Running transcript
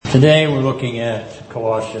Today we're looking at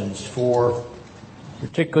Colossians 4,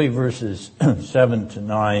 particularly verses 7 to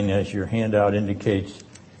 9 as your handout indicates.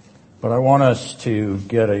 But I want us to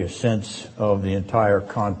get a sense of the entire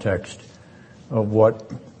context of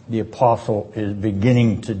what the apostle is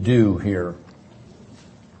beginning to do here.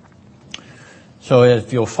 So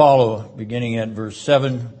if you'll follow, beginning at verse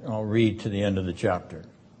 7, I'll read to the end of the chapter.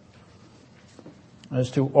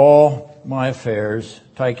 As to all my affairs,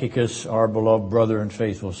 Tychicus, our beloved brother and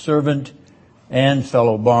faithful servant, and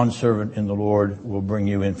fellow bondservant in the Lord, will bring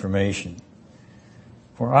you information.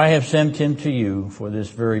 For I have sent him to you for this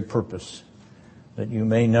very purpose, that you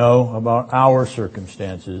may know about our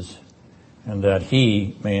circumstances, and that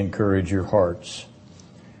he may encourage your hearts.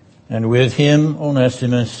 And with him,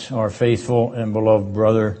 Onesimus, our faithful and beloved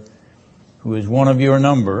brother, who is one of your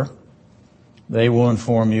number, they will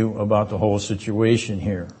inform you about the whole situation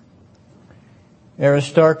here.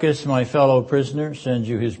 Aristarchus, my fellow prisoner, sends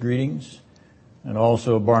you his greetings, and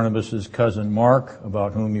also Barnabas' cousin Mark,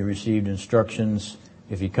 about whom you received instructions.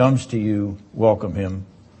 If he comes to you, welcome him.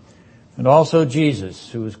 And also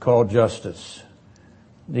Jesus, who is called Justus.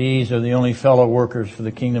 These are the only fellow workers for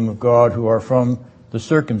the kingdom of God who are from the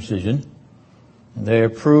circumcision, and they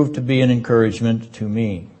have proved to be an encouragement to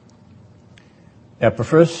me.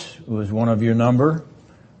 Epaphras, who is one of your number,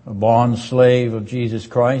 a bond slave of Jesus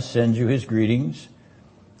Christ, sends you his greetings,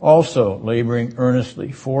 also laboring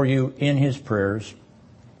earnestly for you in his prayers,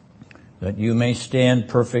 that you may stand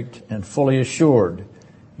perfect and fully assured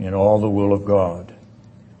in all the will of God.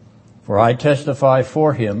 For I testify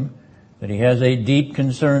for him that he has a deep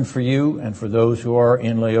concern for you and for those who are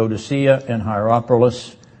in Laodicea and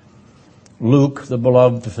Hierapolis. Luke, the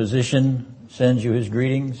beloved physician, sends you his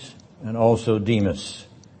greetings, and also Demas.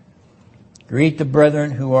 Greet the brethren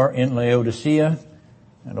who are in Laodicea,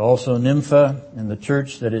 and also Nympha and the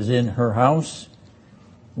church that is in her house.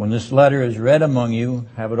 When this letter is read among you,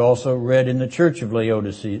 have it also read in the church of the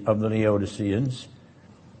Laodiceans.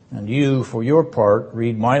 And you, for your part,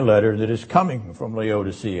 read my letter that is coming from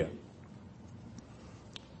Laodicea.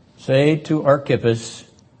 Say to Archippus,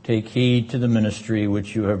 take heed to the ministry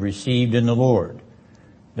which you have received in the Lord,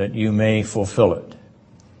 that you may fulfill it.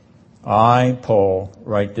 I, Paul,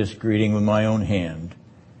 write this greeting with my own hand.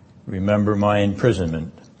 Remember my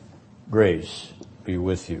imprisonment. Grace be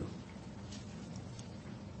with you.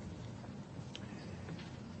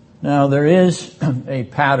 Now, there is a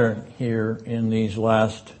pattern here in these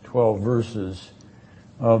last 12 verses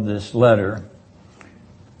of this letter.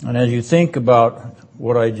 And as you think about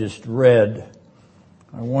what I just read,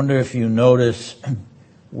 I wonder if you notice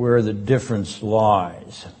where the difference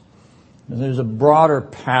lies. There's a broader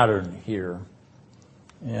pattern here,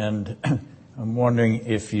 and I'm wondering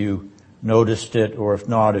if you noticed it, or if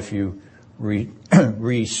not, if you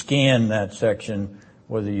re-scan that section,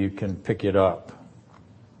 whether you can pick it up.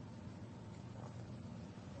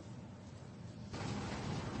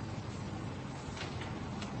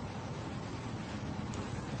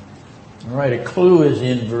 All right, a clue is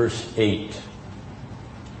in verse 8.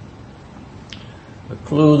 A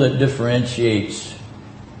clue that differentiates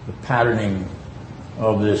the patterning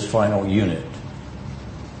of this final unit.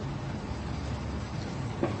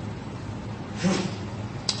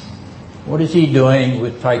 What is he doing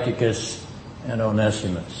with Tychicus and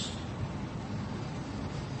Onesimus?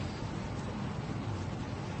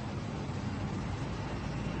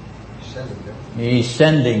 He's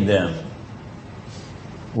sending them.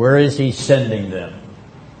 Where is he sending them?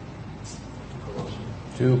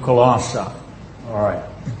 To Colossae. All right.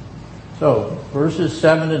 So, verses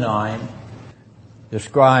 7 to 9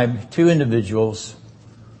 describe two individuals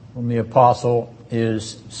whom the apostle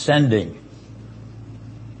is sending.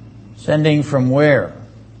 Sending from where?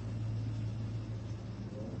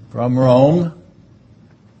 From Rome,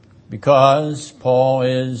 because Paul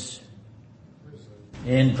is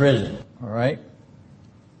in prison. All right?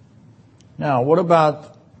 Now, what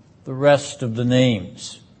about the rest of the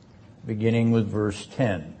names, beginning with verse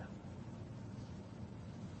 10?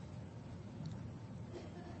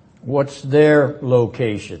 What's their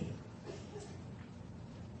location?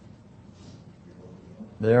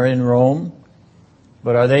 They're in Rome,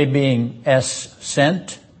 but are they being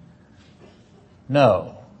sent?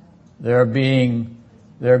 No. They're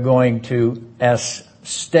going to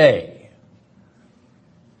stay.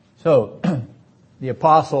 So, the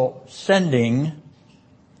apostle sending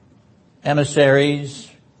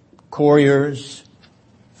emissaries, couriers,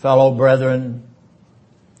 fellow brethren,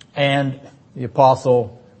 and the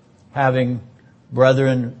apostle having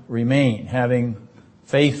brethren remain, having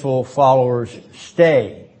faithful followers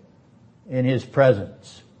stay in his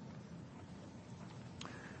presence.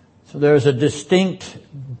 So there's a distinct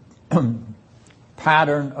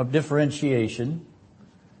pattern of differentiation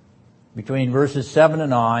between verses 7 to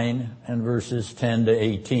 9 and verses 10 to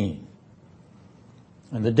 18.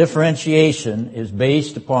 And the differentiation is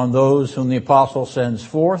based upon those whom the apostle sends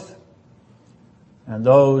forth and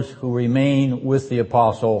those who remain with the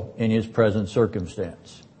apostle in his present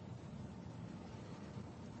circumstance.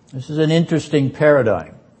 This is an interesting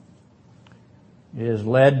paradigm. It has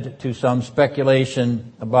led to some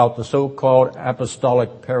speculation about the so-called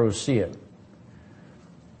apostolic parousia.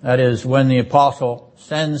 That is, when the apostle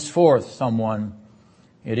sends forth someone,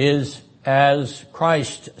 it is as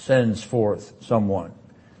Christ sends forth someone.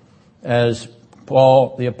 As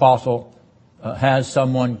Paul the apostle has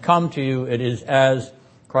someone come to you, it is as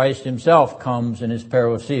Christ himself comes in his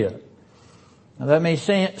parousia. Now that may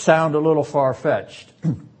sound a little far-fetched,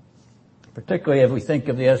 particularly if we think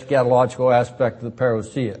of the eschatological aspect of the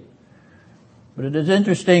parousia. But it is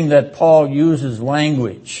interesting that Paul uses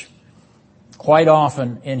language quite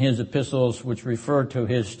often in his epistles which refer to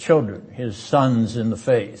his children, his sons in the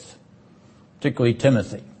faith, particularly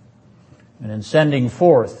Timothy. And in sending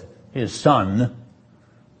forth his son,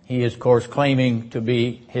 he is, of course, claiming to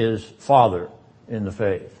be his father in the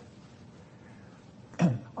faith.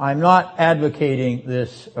 I'm not advocating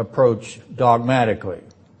this approach dogmatically.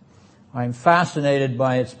 I'm fascinated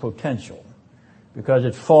by its potential because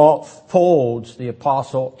it folds the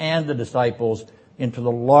apostle and the disciples into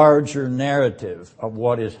the larger narrative of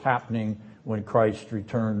what is happening when Christ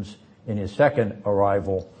returns in his second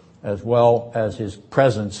arrival, as well as his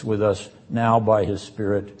presence with us now by his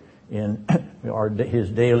Spirit in his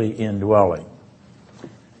daily indwelling.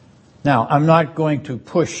 Now, I'm not going to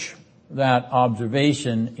push that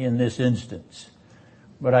observation in this instance,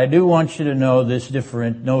 but I do want you to know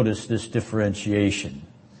notice this differentiation.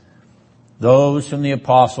 Those whom the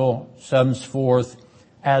apostle sends forth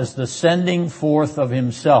as the sending forth of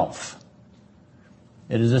himself.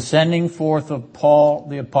 It is the sending forth of Paul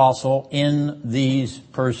the apostle in these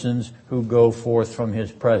persons who go forth from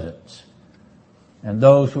his presence. And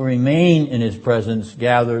those who remain in his presence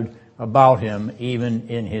gathered about him even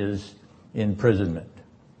in his imprisonment.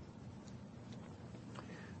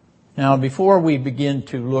 Now, before we begin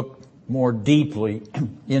to look more deeply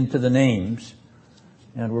into the names,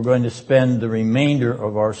 and we're going to spend the remainder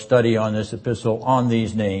of our study on this epistle on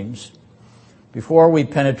these names, before we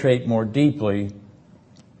penetrate more deeply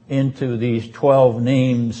into these 12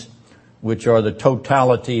 names, which are the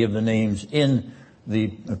totality of the names in the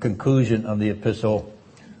conclusion of the epistle,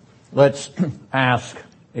 let's ask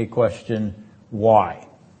a question: why?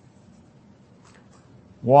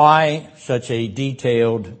 Why such a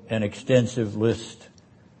detailed and extensive list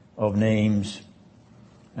of names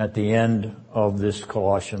at the end of this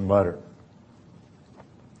Colossian letter?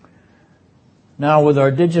 Now, with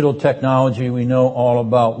our digital technology, we know all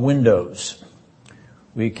about windows.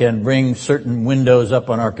 We can bring certain windows up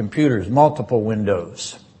on our computers, multiple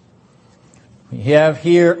windows. We have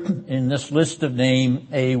here in this list of names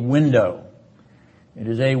a window. It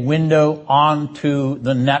is a window onto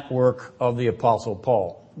the network of the Apostle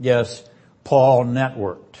Paul. Yes, Paul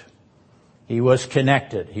networked. He was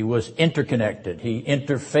connected. He was interconnected. He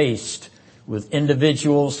interfaced with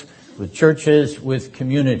individuals, with churches, with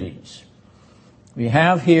communities. We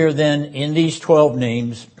have here then in these 12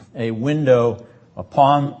 names a window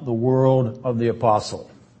upon the world of the apostle.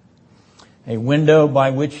 A window by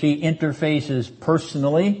which he interfaces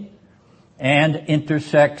personally and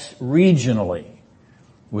intersects regionally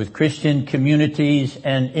with Christian communities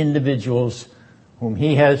and individuals whom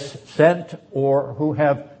he has sent or who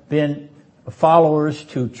have been followers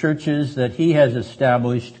to churches that he has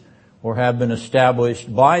established or have been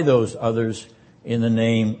established by those others in the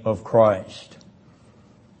name of Christ.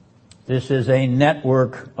 This is a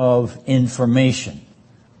network of information.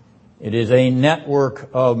 It is a network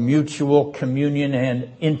of mutual communion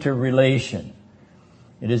and interrelation.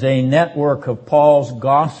 It is a network of Paul's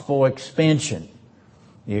gospel expansion,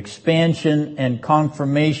 the expansion and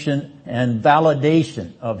confirmation and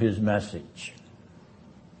validation of his message.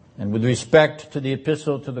 And with respect to the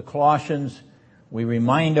epistle to the Colossians, we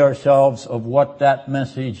remind ourselves of what that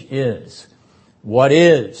message is. What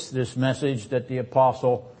is this message that the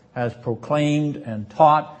apostle has proclaimed and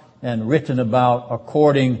taught and written about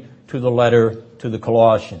according to the letter to the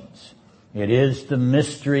Colossians? It is the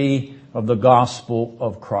mystery of the gospel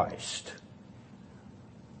of Christ.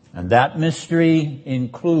 And that mystery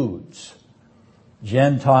includes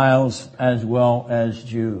Gentiles as well as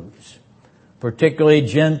Jews, particularly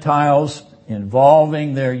Gentiles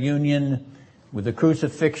involving their union with the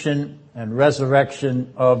crucifixion and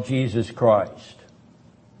resurrection of Jesus Christ.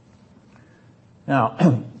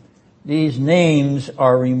 Now, These names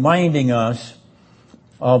are reminding us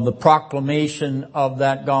of the proclamation of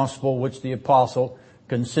that gospel which the apostle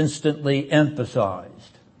consistently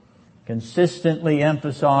emphasized. Consistently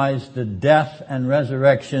emphasized the death and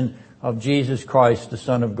resurrection of Jesus Christ, the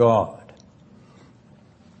Son of God.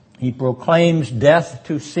 He proclaims death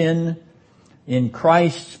to sin in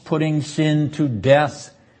Christ's putting sin to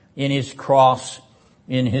death in His cross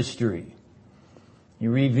in history. He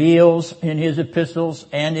reveals in His epistles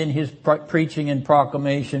and in His preaching and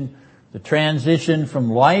proclamation the transition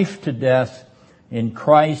from life to death in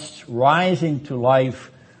Christ's rising to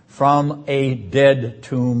life from a dead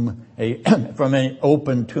tomb, from an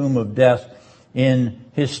open tomb of death in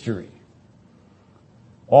history.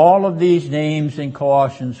 All of these names in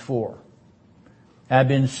Colossians 4 have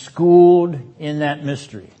been schooled in that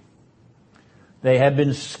mystery. They have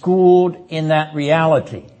been schooled in that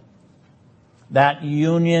reality, that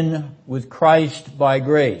union with Christ by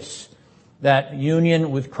grace, that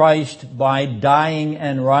union with Christ by dying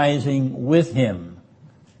and rising with Him.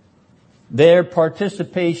 Their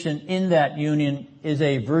participation in that union is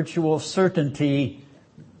a virtual certainty,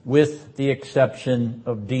 with the exception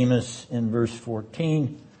of Demas in verse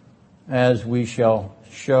 14, as we shall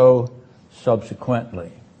show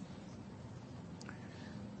subsequently.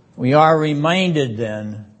 We are reminded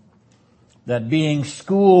then that being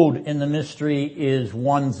schooled in the mystery is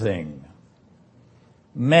one thing.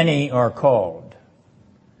 Many are called.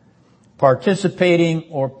 Participating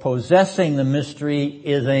or possessing the mystery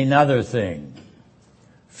is another thing.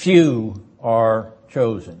 Few are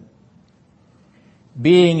chosen.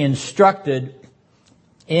 Being instructed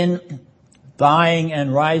in dying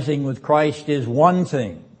and rising with Christ is one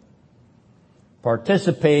thing.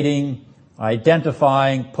 Participating,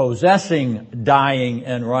 identifying, possessing dying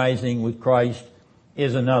and rising with Christ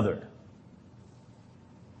is another.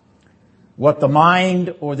 What the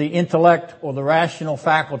mind or the intellect or the rational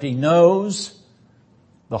faculty knows,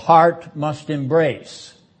 the heart must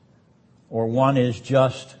embrace, or one is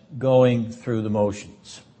just going through the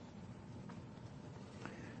motions.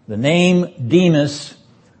 The name Demas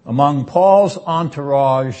among Paul's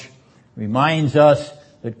entourage reminds us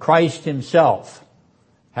that Christ Himself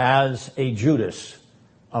has a Judas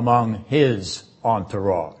among His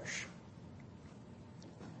entourage.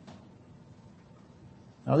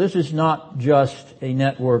 Now, this is not just a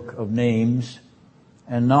network of names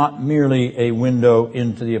and not merely a window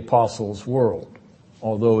into the apostles' world,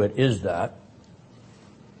 although it is that.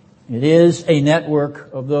 It is a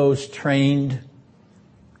network of those trained,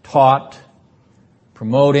 taught,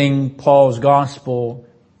 promoting Paul's gospel,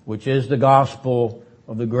 which is the gospel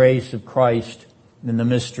of the grace of Christ in the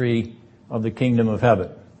mystery of the kingdom of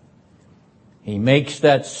heaven. He makes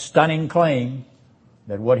that stunning claim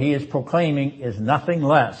that what he is proclaiming is nothing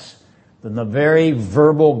less than the very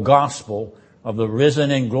verbal gospel of the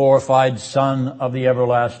risen and glorified Son of the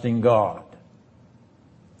everlasting God.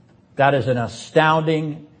 That is an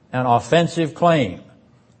astounding and offensive claim,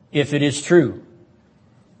 if it is true.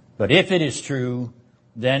 But if it is true,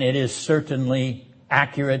 then it is certainly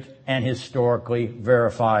accurate and historically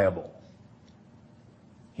verifiable.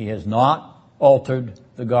 He has not altered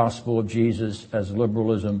the gospel of Jesus as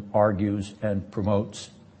liberalism argues and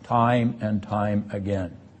promotes time and time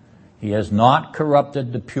again. He has not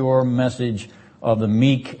corrupted the pure message of the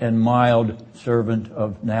meek and mild servant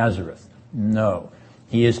of Nazareth. No.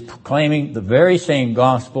 He is proclaiming the very same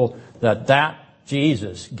gospel that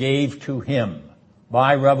Jesus gave to him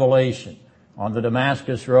by revelation on the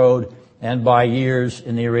Damascus Road and by years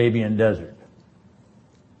in the Arabian desert.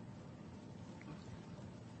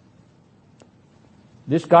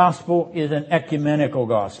 This gospel is an ecumenical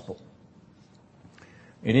gospel.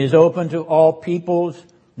 It is open to all peoples,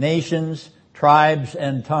 nations, tribes,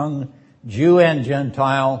 and tongue, Jew and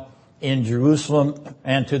Gentile, in Jerusalem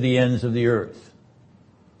and to the ends of the earth.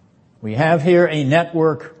 We have here a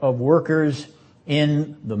network of workers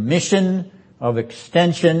in the mission of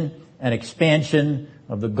extension and expansion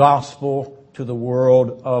of the gospel to the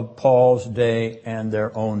world of Paul's day and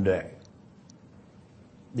their own day.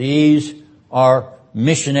 These are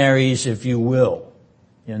missionaries, if you will,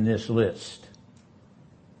 in this list.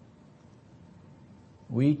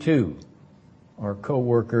 We too are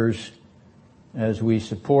co-workers as we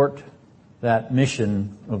support that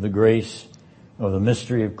mission of the grace of the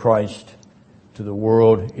mystery of Christ to the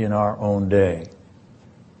world in our own day.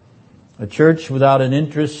 A church without an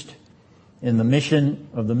interest in the mission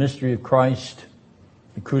of the mystery of Christ,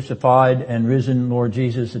 the crucified and risen Lord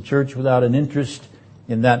Jesus, a church without an interest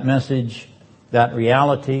in that message, that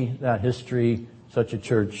reality, that history, such a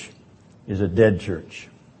church is a dead church.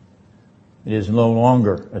 It is no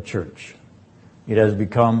longer a church. It has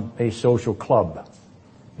become a social club.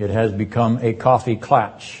 It has become a coffee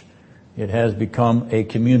klatch. It has become a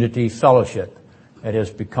community fellowship. It has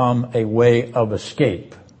become a way of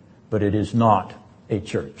escape, but it is not a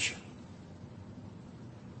church.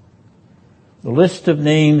 The list of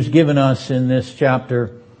names given us in this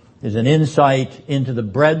chapter is an insight into the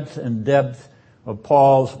breadth and depth of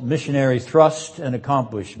Paul's missionary thrust and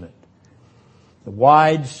accomplishment. The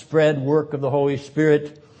widespread work of the Holy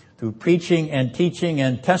Spirit through preaching and teaching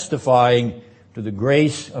and testifying to the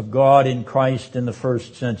grace of God in Christ in the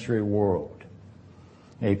first century world.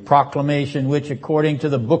 A proclamation which, according to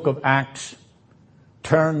the book of Acts,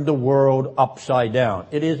 turned the world upside down.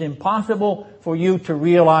 It is impossible for you to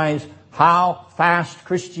realize how fast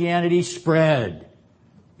Christianity spread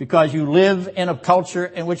because you live in a culture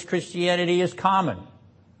in which Christianity is common.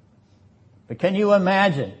 But can you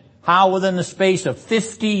imagine how within the space of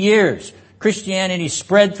 50 years Christianity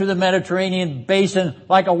spread through the Mediterranean basin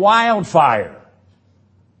like a wildfire?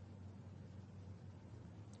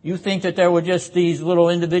 You think that there were just these little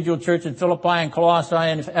individual churches in Philippi and Colossae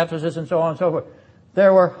and Ephesus and so on and so forth.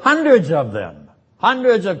 There were hundreds of them.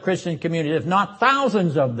 Hundreds of Christian communities, if not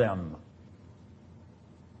thousands of them.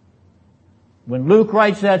 When Luke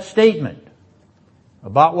writes that statement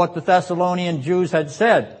about what the Thessalonian Jews had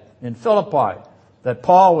said in Philippi, that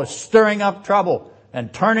Paul was stirring up trouble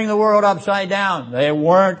and turning the world upside down, they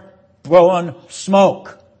weren't blowing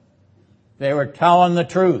smoke. They were telling the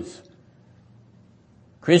truth.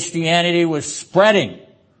 Christianity was spreading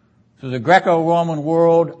through the Greco-Roman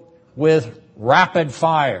world with rapid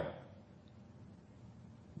fire.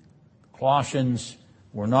 Colossians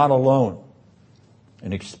were not alone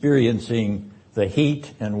in experiencing the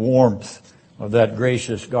heat and warmth of that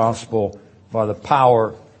gracious gospel by the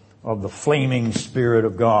power of the flaming Spirit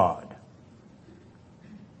of God.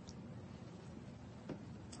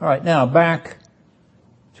 All right, now back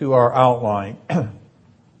to our outline.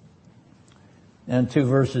 And to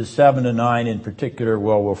verses 7 to 9 in particular,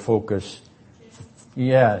 we'll focus.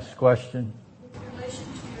 Yes, question? In relation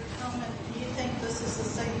to your comment, do you think this is the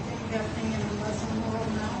same thing happening in the Muslim world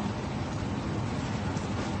now?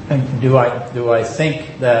 And do I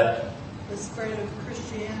think that The spread of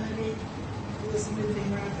Christianity is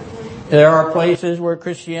moving rapidly? there are places where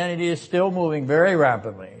Christianity is still moving very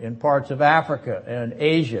rapidly in parts of Africa and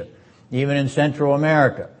Asia, even in Central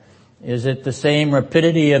America. Is it the same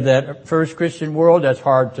rapidity of that first Christian world? That's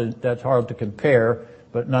hard to compare,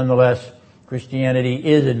 but nonetheless, Christianity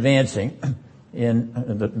is advancing. In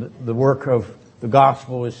the work of the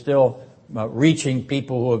gospel is still reaching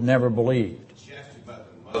people who have never believed. She asked you about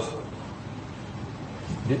the Muslim.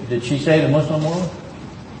 Did she say the Muslim world?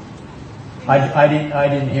 I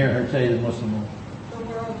didn't hear her say the Muslim world. The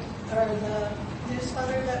world, or the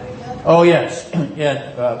newsletter that we got? Oh yes,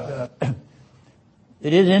 yeah.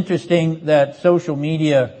 It is interesting that social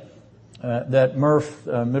media, that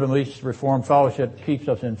MRF, Middle East Reformed Fellowship, keeps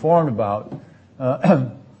us informed about.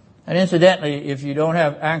 And incidentally, if you don't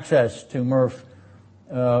have access to MRF,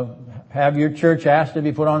 have your church asked to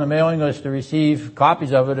be put on the mailing list to receive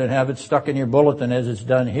copies of it and have it stuck in your bulletin as it's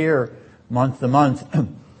done here month to month.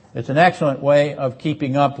 It's an excellent way of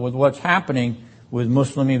keeping up with what's happening with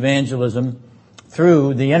Muslim evangelism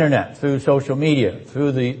through the internet, through social media,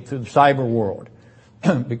 through the cyber world.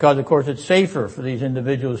 Because, of course, it's safer for these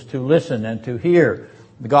individuals to listen and to hear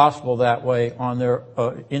the gospel that way on their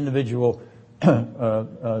individual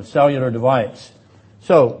cellular device.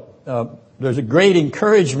 So there's a great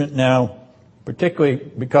encouragement now, particularly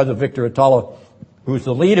because of Victor Atalla, who's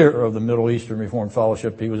the leader of the Middle Eastern Reformed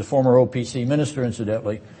Fellowship. He was a former OPC minister,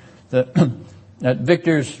 incidentally. That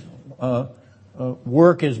Victor's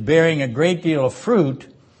work is bearing a great deal of fruit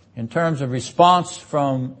in terms of response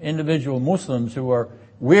from individual Muslims who are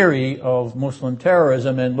weary of Muslim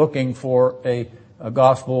terrorism and looking for a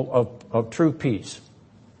gospel of true peace.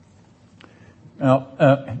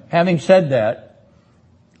 Now, having said that,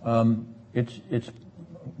 it's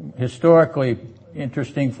historically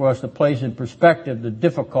interesting for us to place in perspective the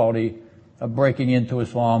difficulty of breaking into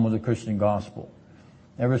Islam with the Christian gospel.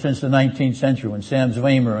 Ever since the 19th century, when Sam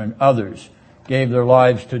Zweimer and others gave their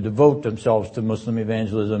lives to devote themselves to Muslim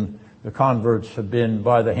evangelism, the converts have been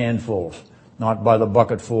by the handfuls, not by the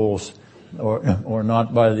bucketfuls, or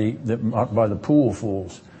not by the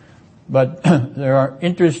poolfuls. But there are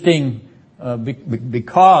interesting,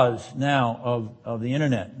 because now of the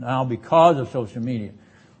internet, now because of social media,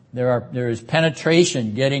 there is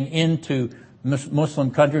penetration getting into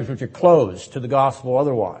Muslim countries which are closed to the gospel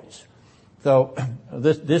otherwise. So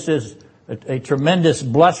this is a tremendous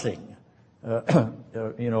blessing.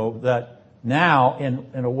 That now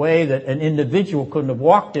in a way that an individual couldn't have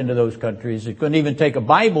walked into those countries. It couldn't even take a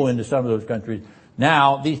Bible into some of those countries.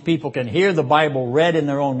 Now, these people can hear the Bible read in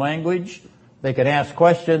their own language. They can ask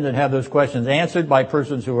questions and have those questions answered by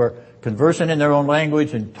persons who are conversant in their own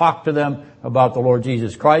language and talk to them about the Lord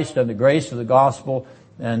Jesus Christ and the grace of the gospel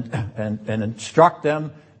and instruct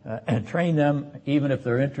them and train them, even if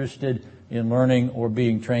they're interested in learning or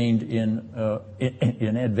being trained in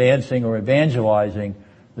advancing or evangelizing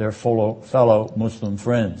their fellow Muslim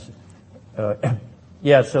friends. So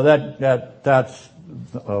that's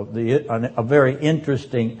a very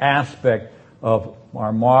interesting aspect of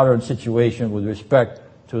our modern situation with respect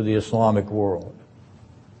to the Islamic world.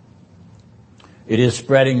 It is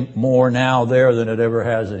spreading more now there than it ever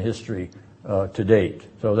has in history to date.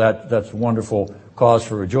 So that's wonderful cause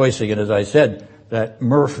for rejoicing. And as I said, that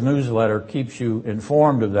Murph newsletter keeps you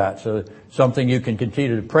informed of that. So something you can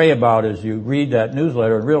continue to pray about as you read that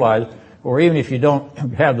newsletter and realize, or even if you don't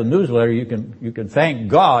have the newsletter, you can thank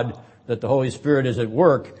God that the Holy Spirit is at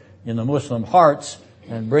work in the Muslim hearts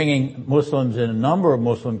and bringing Muslims in a number of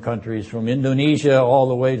Muslim countries, from Indonesia all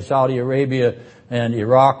the way to Saudi Arabia and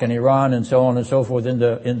Iraq and Iran and so on and so forth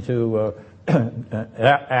into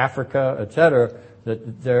Africa, etc.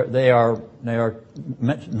 That they are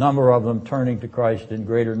number of them turning to Christ in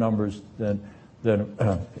greater numbers than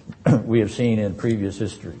we have seen in previous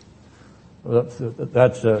history.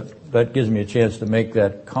 That gives me a chance to make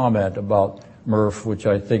that comment about Murph, which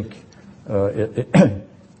I think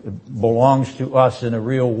it belongs to us in a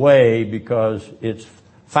real way because its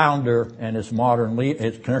founder and its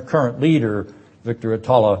current leader, Victor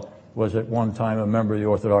Atullah, was at one time a member of the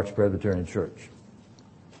Orthodox Presbyterian Church.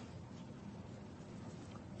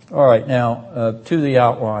 All right, now to the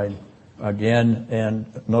outline again,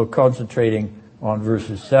 and concentrating on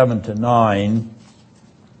verses 7 to 9,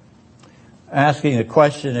 asking a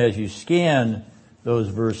question as you scan those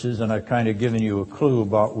verses, and I've kind of given you a clue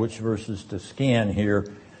about which verses to scan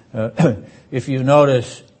here. If you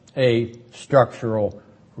notice a structural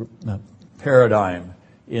paradigm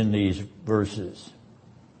in these verses.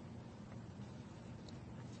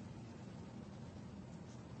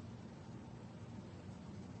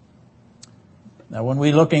 Now, when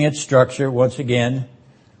we're looking at structure, once again,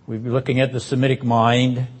 we're looking at the Semitic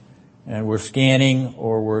mind, and we're scanning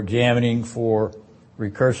or we're examining for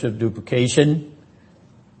recursive duplication,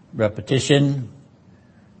 repetition.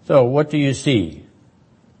 So, what do you see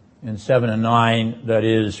in 7 and 9 that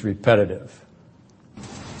is repetitive?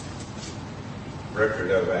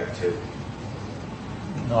 Record of activity.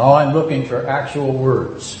 No, I'm looking for actual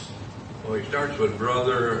words. Well, he starts with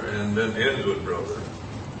brother and then ends with brother.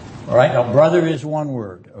 All right, now brother is one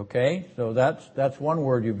word, okay? So that's one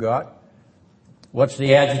word you've got. What's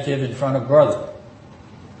the adjective in front of brother?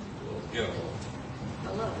 Yeah.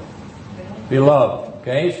 Beloved.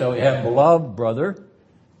 Okay, so we have beloved brother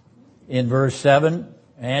in verse 7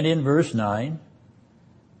 and in verse 9.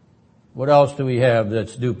 What else do we have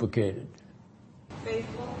that's duplicated?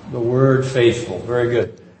 Faithful. The word faithful. Very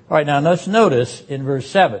good. All right, now let's notice in verse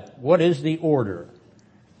 7. What is the order?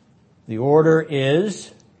 The order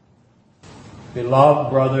is beloved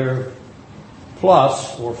brother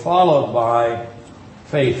plus or followed by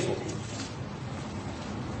faithful.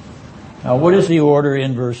 Now, what is the order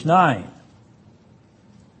in verse 9?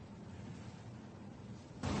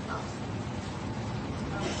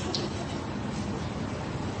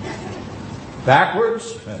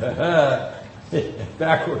 Backwards?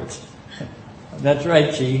 Backwards. That's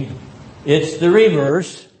right, Chi. It's the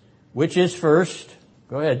reverse. Which is first?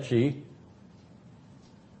 Go ahead, Chi.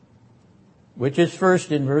 Which is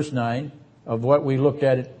first in verse 9 of what we looked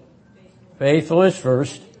at? Faithful is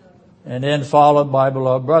first, and then followed by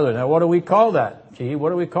beloved brother. Now, what do we call that, Chi? What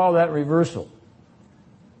do we call that reversal?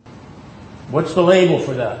 What's the label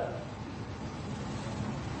for that?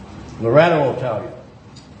 Loretta will tell you.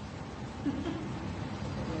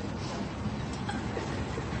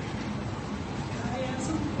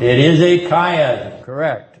 It is a chiasm,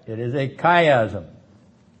 correct. It is a chiasm.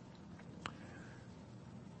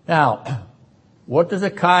 Now, what does a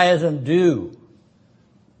chiasm do?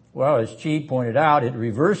 Well, as Chi pointed out, it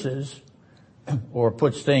reverses or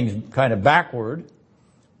puts things kind of backward.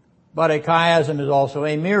 But a chiasm is also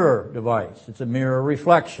a mirror device. It's a mirror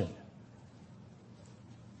reflection.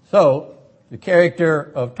 So, the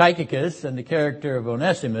character of Tychicus and the character of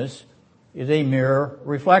Onesimus is a mirror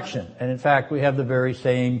reflection. And in fact, we have the very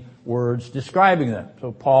same words describing them.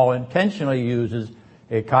 So Paul intentionally uses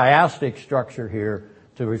a chiastic structure here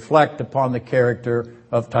to reflect upon the character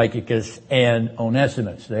of Tychicus and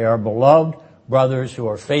Onesimus. They are beloved brothers who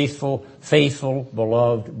are faithful,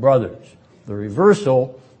 beloved brothers. The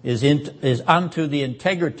reversal is unto the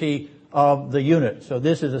integrity of the unit. So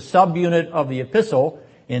this is a subunit of the epistle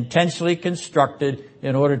intentionally constructed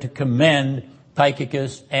in order to commend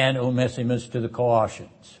Tychicus and Onesimus to the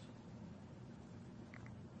Colossians.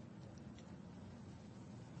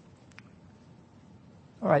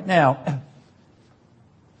 All right, now,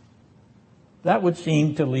 that would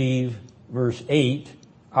seem to leave verse 8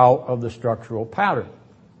 out of the structural pattern.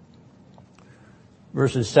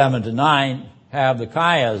 Verses 7 to 9 have the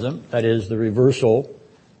chiasm, that is the reversal,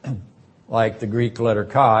 like the Greek letter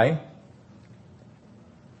chi.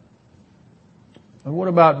 And what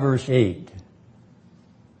about verse 8?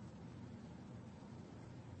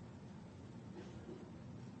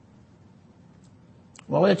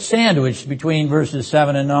 Well, it's sandwiched between verses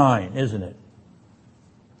 7 and 9, isn't it?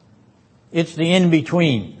 It's the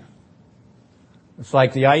in-between. It's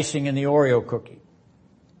like the icing in the Oreo cookie.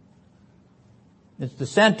 It's the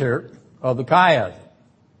center of the chiasm.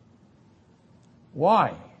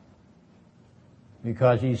 Why?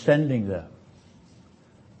 Because he's sending them.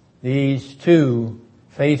 These two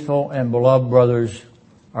faithful and beloved brothers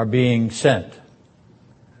are being sent.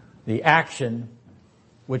 The action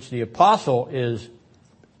which the apostle is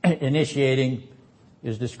initiating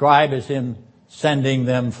is described as him sending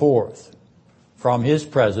them forth from his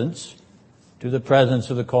presence to the presence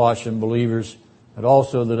of the Colossian believers and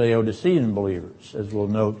also the Laodicean believers, as we'll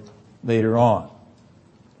note later on.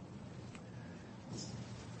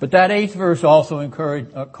 But that 8th verse also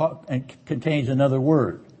contains another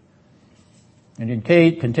word. And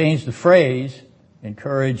it contains the phrase,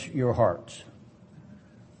 encourage your hearts.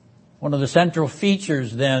 One of the central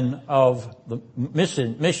features then of the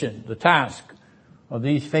mission, the task of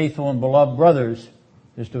these faithful and beloved brothers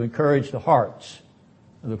is to encourage the hearts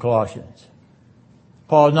of the Colossians.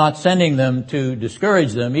 Paul is not sending them to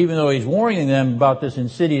discourage them, even though he's warning them about this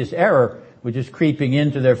insidious error which is creeping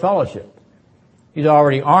into their fellowship. He's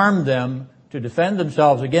already armed them to defend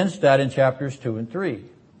themselves against that in chapters 2 and 3.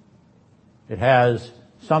 It has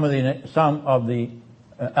some of the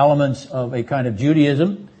elements of a kind of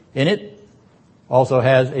Judaism in it. Also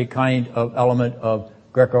has a kind of element of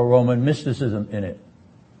Greco-Roman mysticism in it.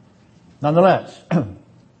 Nonetheless,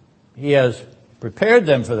 he has prepared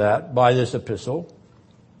them for that by this epistle,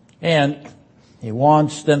 and he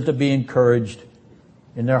wants them to be encouraged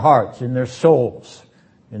in their hearts, in their souls,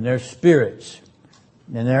 in their spirits,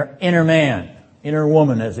 in their inner man, inner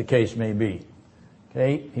woman, as the case may be.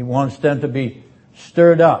 Okay? He wants them to be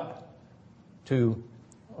stirred up to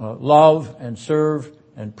love and serve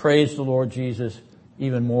and praise the Lord Jesus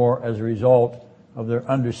even more as a result of their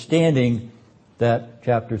understanding that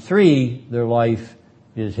chapter 3, their life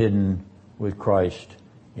is hidden with Christ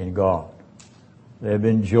in God. They have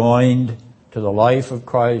been joined to the life of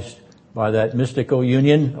Christ by that mystical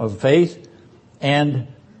union of faith, and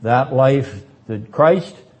that life that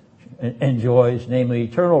Christ enjoys, namely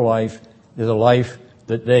eternal life, is a life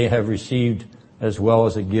that they have received as well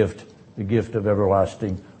as a gift, the gift of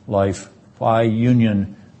everlasting life by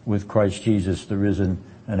union with Christ Jesus, the risen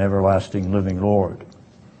and everlasting living Lord.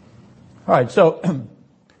 All right, so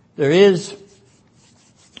there is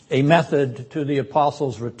a method to the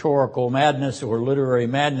apostle's rhetorical madness or literary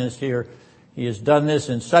madness here. He has done this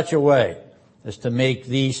in such a way as to make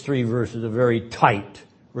these 3 verses a very tight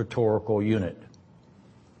rhetorical unit.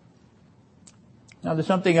 Now there's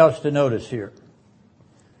something else to notice here.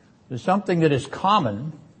 There's something that is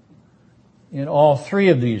common in all 3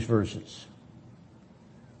 of these verses.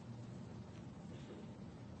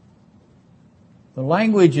 The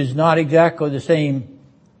language is not exactly the same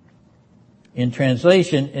in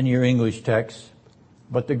translation in your English text,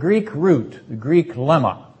 but the Greek root, the Greek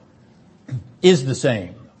lemma, is the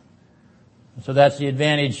same. So that's the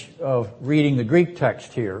advantage of reading the Greek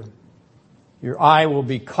text here. Your eye will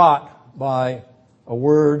be caught by a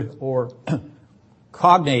word or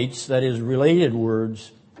cognates, that is, related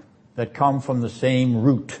words that come from the same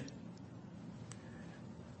root.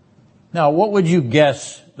 Now, what would you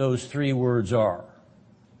guess those 3 words are?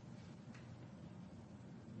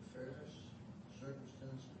 Affairs,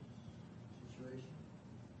 circumstances, situation.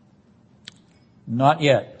 Not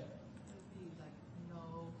yet.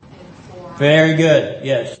 Very good.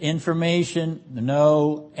 Yes. Information,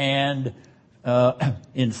 know, and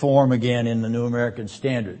inform again in the New American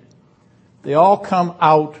Standard. They all come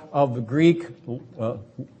out of the Greek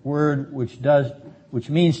word which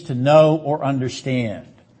means to know or understand.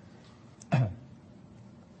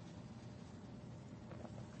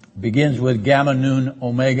 Begins with gamma, nun,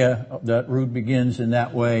 omega. That root begins in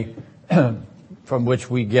that way, from which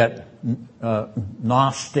we get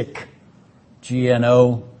Gnostic,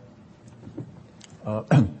 GNO.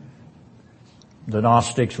 The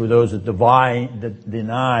Gnostics were those that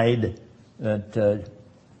denied that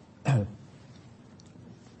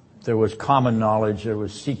there was common knowledge, there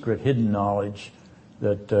was secret hidden knowledge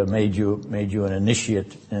that made you an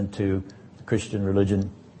initiate into the Christian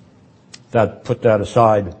religion. Put that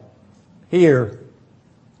aside. Here,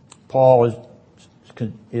 Paul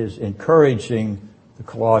is encouraging the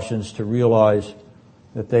Colossians to realize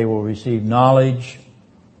that they will receive knowledge,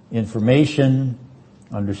 information,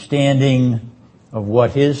 understanding of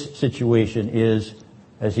what his situation is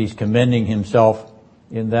as he's commending himself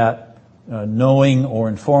in that knowing or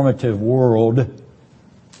informative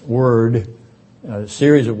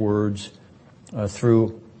series of words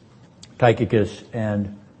through Tychicus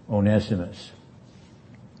and Onesimus.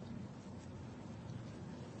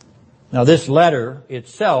 Now this letter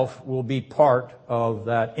itself will be part of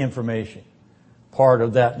that information, part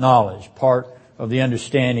of that knowledge, part of the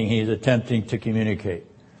understanding he's attempting to communicate.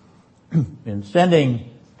 In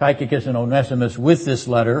sending Tychicus and Onesimus with this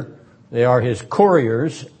letter, they are his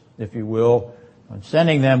couriers, if you will. In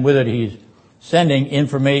sending them with it, he's sending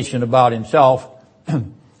information about himself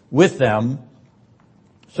with them,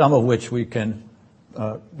 some of which we can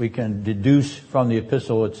deduce from the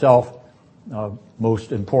epistle itself,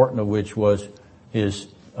 most important of which was his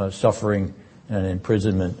suffering and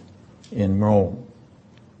imprisonment in Rome.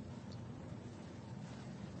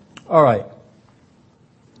 All right.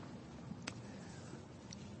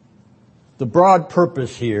 The broad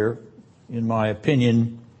purpose here, in my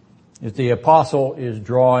opinion, is the apostle is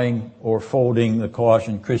drawing or folding the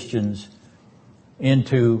Colossian Christians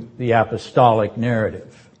into the apostolic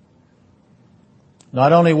narrative.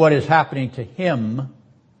 Not only what is happening to him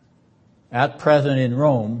at present in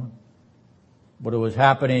Rome, but it was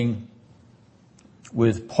happening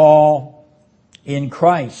with Paul in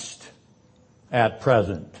Christ at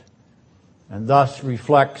present, and thus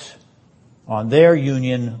reflects on their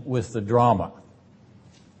union with the drama.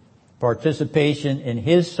 Participation in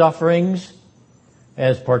his sufferings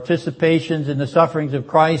as participations in the sufferings of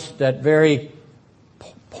Christ, that very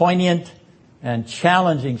poignant and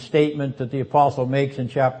challenging statement that the apostle makes in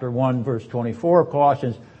chapter 1, verse 24 of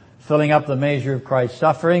Colossians, filling up the measure of Christ's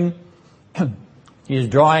suffering. He is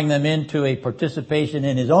drawing them into a participation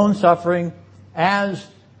in his own suffering as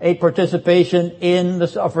a participation in the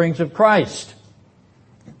sufferings of Christ,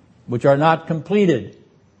 which are not completed.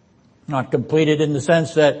 Not completed in the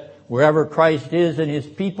sense that wherever Christ is in his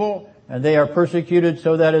people, and they are persecuted,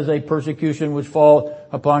 so that is a persecution which falls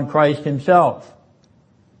upon Christ himself.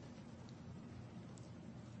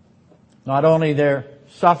 Not only their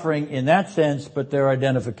suffering in that sense, but their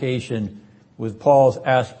identification with Paul's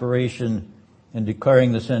aspiration in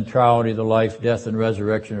declaring the centrality of the life, death, and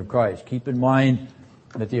resurrection of Christ. Keep in mind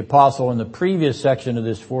that the apostle in the previous section of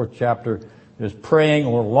this 4th chapter is praying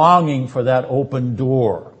or longing for that open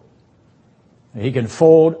door. He can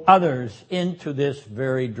fold others into this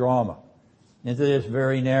very drama, into this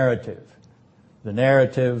very narrative. The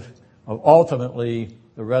narrative of ultimately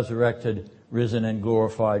the resurrected, risen, and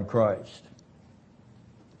glorified Christ.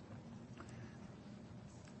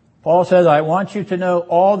 Paul says, I want you to know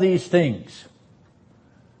all these things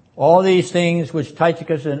which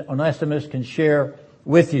Tychicus and Onesimus can share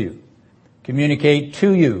with you, communicate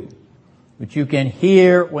to you, which you can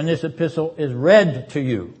hear when this epistle is read to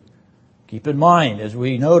you. Keep in mind, as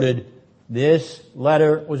we noted, this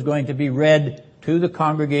letter was going to be read to the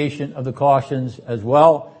congregation of the Colossians as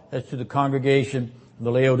well as to the congregation of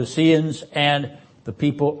the Laodiceans and the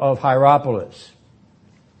people of Hierapolis.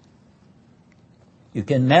 You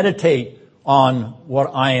can meditate on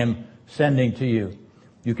what I am sending to you.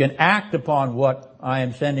 You can act upon what I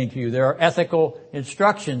am sending to you. There are ethical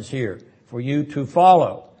instructions here for you to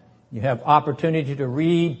follow. You have opportunity to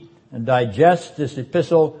read and digest this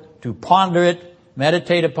epistle, to ponder it,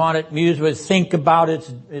 meditate upon it, muse with, think about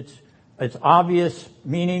its obvious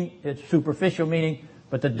meaning, its superficial meaning,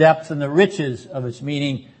 but the depth and the riches of its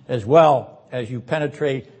meaning as well as you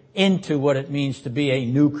penetrate into what it means to be a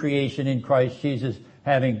new creation in Christ Jesus,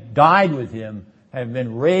 having died with him, having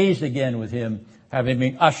been raised again with him, having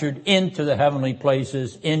been ushered into the heavenly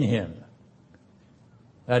places in him.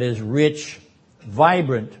 That is rich,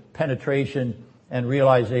 vibrant penetration and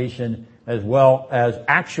realization, as well as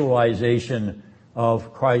actualization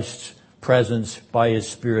of Christ's presence by his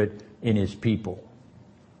Spirit in his people.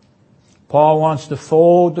 Paul wants to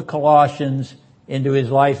fold the Colossians into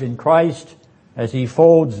his life in Christ as he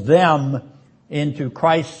folds them into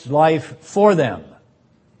Christ's life for them.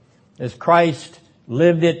 As Christ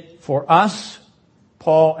lived it for us,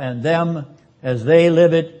 Paul and them, as they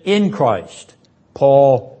live it in Christ,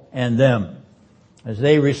 Paul and them. As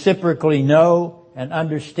they reciprocally know and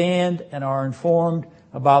understand and are informed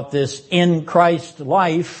about this in Christ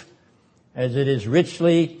life as it is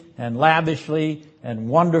richly and lavishly and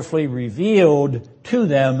wonderfully revealed to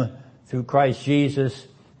them through Christ Jesus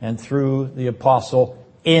and through the apostle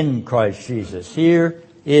in Christ Jesus. Here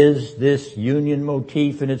is this union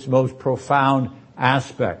motif in its most profound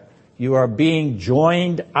aspect. You are being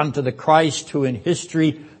joined unto the Christ who in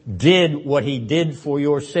history did what he did for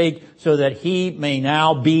your sake so that he may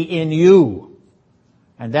now be in you.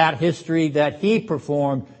 And that history that he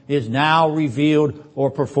performed is now revealed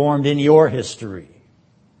or performed in your history.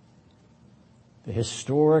 The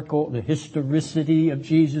historicity of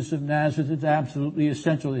Jesus of Nazareth is absolutely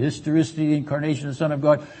essential. The historicity of the incarnation of the Son of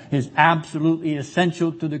God is absolutely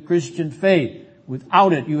essential to the Christian faith.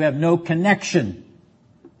 Without it, you have no connection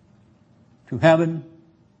to heaven,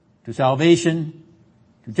 to salvation,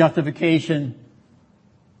 to justification,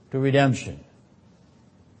 to redemption.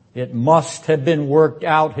 It must have been worked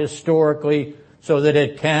out historically so that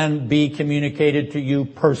it can be communicated to you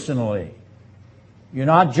personally. You're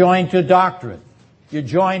not joined to a doctrine. You're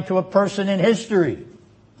joined to a person in history.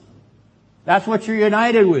 That's what you're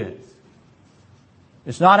united with.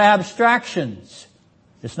 It's not abstractions.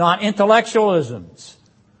 It's not intellectualisms.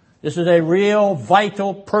 This is a real,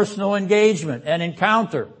 vital, personal engagement and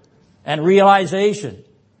encounter and realization.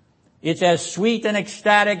 It's as sweet and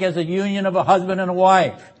ecstatic as a union of a husband and a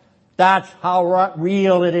wife. That's how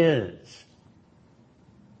real it is.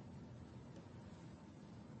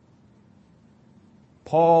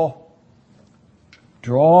 Paul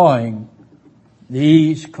drawing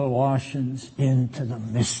these Colossians into the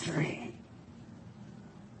mystery.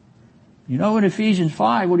 You know in Ephesians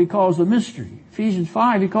 5 what he calls the mystery. Ephesians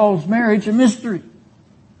 5 he calls marriage a mystery.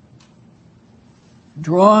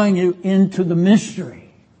 Drawing you into the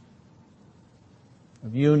mystery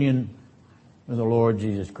of union with the Lord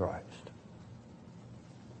Jesus Christ.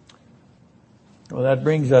 Well, that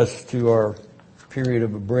brings us to our period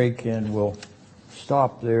of a break, and we'll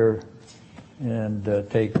stop there and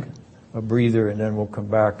take a breather, and then we'll come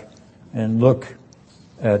back and look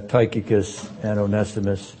at Tychicus and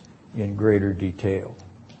Onesimus in greater detail.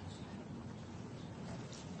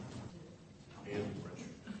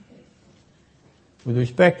 With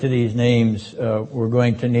respect to these names, we're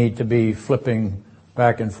going to need to be flipping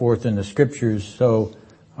back and forth in the scriptures, so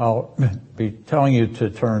I'll be telling you to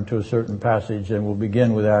turn to a certain passage, and we'll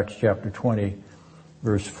begin with Acts chapter 20,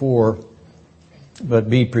 verse 4. But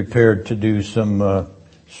be prepared to do some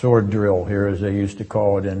sword drill here, as they used to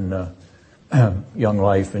call it in Young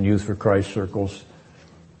Life and Youth for Christ circles.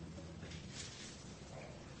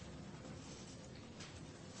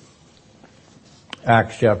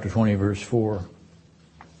 Acts chapter 20, verse 4.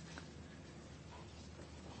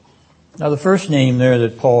 Now the first name there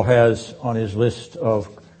that Paul has on his list of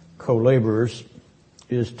co-laborers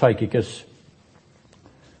is Tychicus,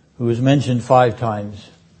 who is mentioned 5 times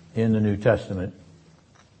in the New Testament.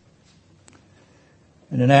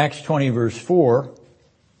 And in Acts 20 verse 4,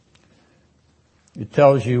 it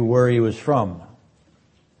tells you where he was from.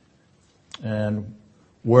 And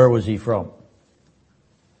where was he from?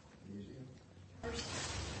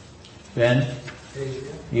 Ben? Asia.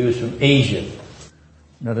 He was from Asia.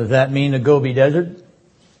 Now does that mean the Gobi Desert?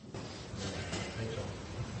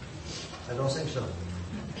 I don't think so.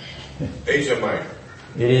 Asia Minor.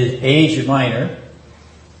 It is Asia Minor,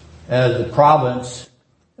 as the province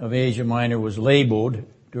of Asia Minor was labeled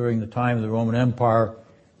during the time of the Roman Empire,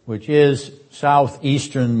 which is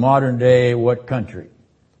southeastern modern day what country?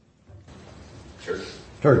 Turkey.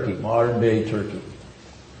 Turkey, modern day Turkey.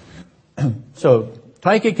 So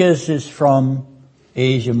Tychicus is from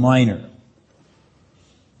Asia Minor.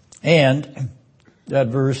 And that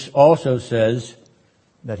verse also says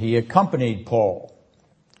that he accompanied Paul.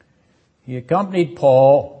 He accompanied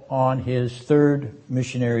Paul on his 3rd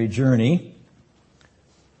missionary journey,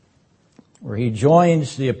 where he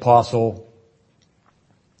joins the apostle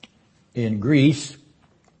in Greece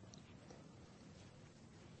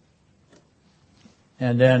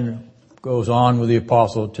and then goes on with the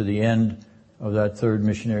apostle to the end of that 3rd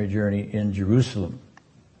missionary journey in Jerusalem.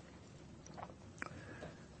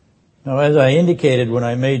 Now, as I indicated when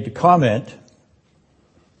I made the comment,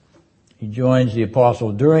 he joins the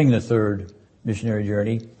apostle during the 3rd missionary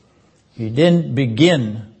journey. He didn't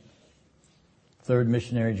begin 3rd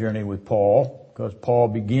missionary journey with Paul, because Paul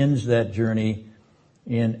begins that journey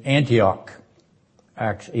in Antioch,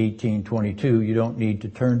 Acts 18:22. You don't need to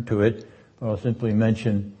turn to it. I'll simply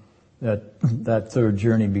mention that that 3rd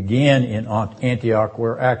journey began in Antioch,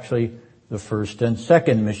 where actually the 1st and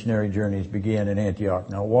 2nd missionary journeys began in Antioch.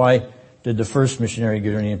 Now, why did the 1st missionary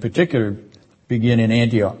journey in particular begin in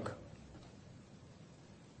Antioch?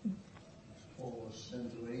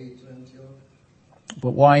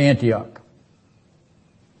 But why Antioch?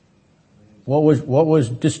 What was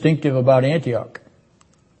distinctive about Antioch?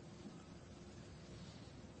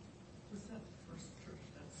 Was that the first church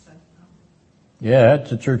that sent them? Yeah, it's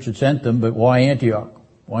the church that sent them, but why Antioch?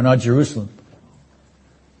 Why not Jerusalem?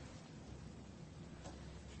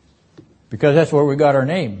 Because that's where we got our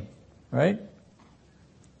name, right?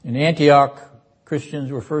 In Antioch,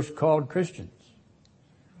 Christians were first called Christians.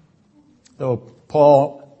 So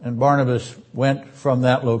Paul and Barnabas went from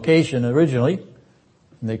that location originally,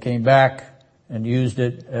 and they came back and used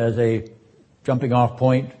it as a jumping off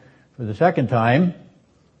point for the second time,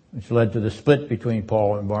 which led to the split between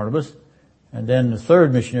Paul and Barnabas. And then the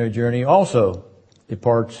third missionary journey also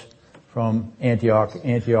departs from Antioch.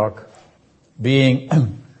 Antioch being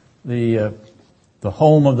the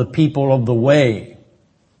home of the people of the way,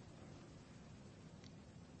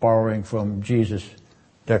 borrowing from Jesus'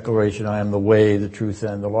 declaration, I am the way, the truth,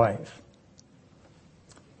 and the life.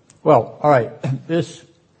 Well, all right, this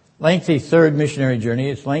lengthy third missionary journey,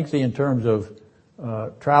 it's lengthy in terms of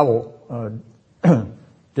travel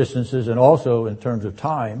distances and also in terms of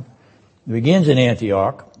time. It begins in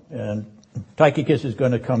Antioch, and Tychicus is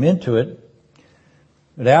going to come into it.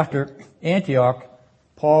 But after Antioch,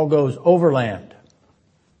 Paul goes overland.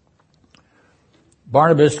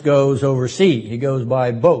 Barnabas goes overseas. He goes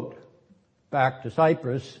by boat back to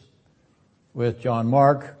Cyprus with John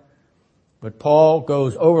Mark. But Paul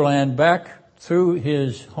goes overland back through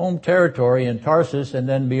his home territory in Tarsus and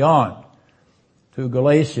then beyond to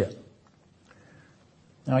Galatia.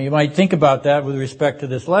 Now you might think about that with respect to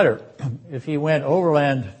this letter. If he went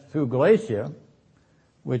overland through Galatia,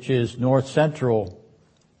 which is north central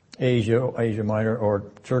Asia, Asia Minor, or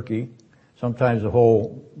Turkey. Sometimes the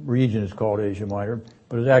whole region is called Asia Minor,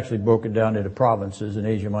 but it's actually broken down into provinces, and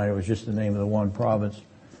Asia Minor was just the name of the one province.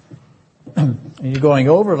 And you're going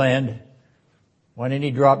overland, why didn't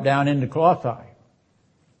he drop down into Colossae?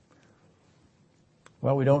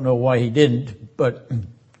 Well, we don't know why he didn't, but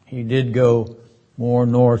he did go more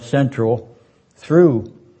north central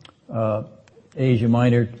through Asia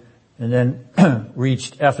Minor and then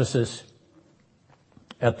reached Ephesus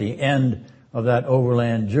at the end of that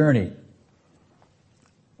overland journey.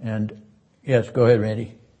 And yes, go ahead,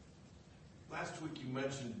 Randy. Last week you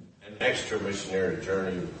mentioned an extra missionary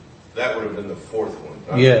journey. That would have been the fourth one,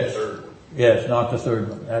 not Yes. the third one. Yes, not the third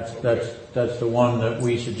one. That's the one that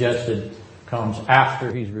we suggested comes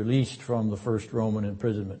after he's released from the first Roman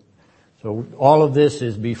imprisonment. So all of this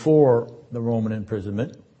is before the Roman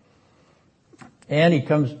imprisonment. And he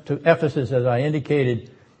comes to Ephesus, as I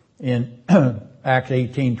indicated in Acts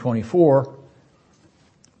 18:24,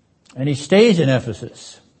 and he stays in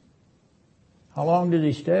Ephesus. How long did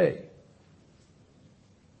he stay?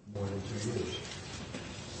 More than 2 years.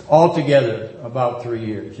 Altogether, about 3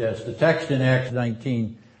 years. Yes, the text in Acts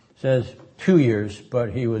 19 says 2 years,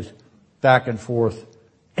 but he was back and forth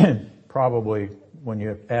probably, when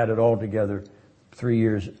you add it all together, 3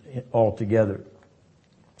 years altogether.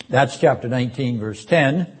 That's chapter 19, verse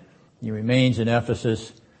 10. He remains in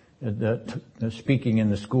Ephesus, speaking in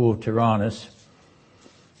the school of Tyrannus,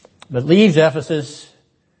 but leaves Ephesus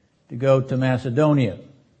to go to Macedonia,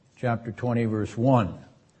 chapter 20, verse 1.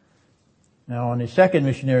 Now, on his second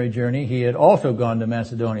missionary journey, he had also gone to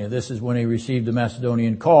Macedonia. This is when he received the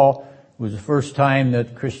Macedonian call. It was the first time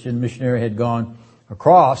that Christian missionary had gone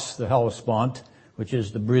across the Hellespont, which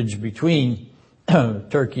is the bridge between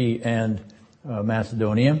Turkey and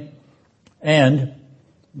Macedonia, and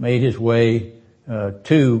made his way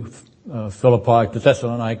to Philippi, to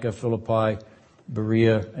Thessalonica, Philippi,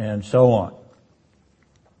 Berea, and so on.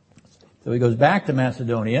 So he goes back to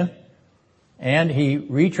Macedonia, and he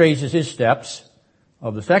retraces his steps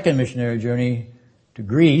of the second missionary journey to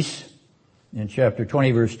Greece. In chapter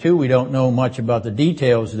 20, verse 2, we don't know much about the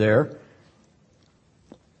details there.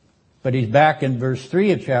 But he's back in verse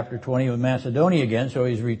 3 of chapter 20 with Macedonia again, so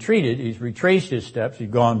he's retreated, he's retraced his steps, he's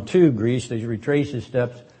gone to Greece, he's retraced his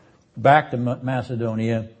steps back to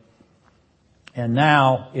Macedonia, and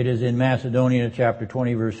now it is in Macedonia, chapter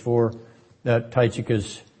 20, verse 4, that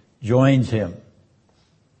Tychicus joins him.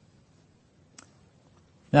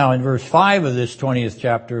 Now in verse 5 of this 20th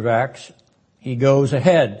chapter of Acts, he goes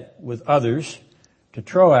ahead with others to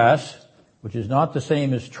Troas, which is not the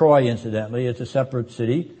same as Troy, incidentally, it's a separate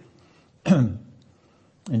city.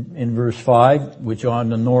 in verse 5, which on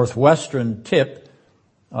the northwestern tip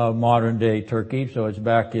of modern day Turkey, so it's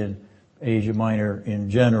back in Asia Minor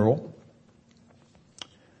in general.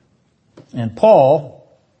 And Paul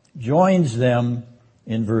joins them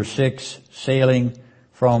in verse 6, sailing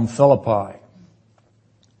from Philippi.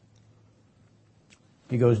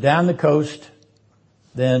 He goes down the coast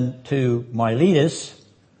then to Miletus.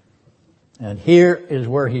 And here is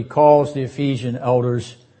where he calls the Ephesian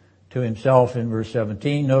elders to himself in verse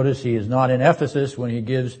 17. Notice he is not in Ephesus when he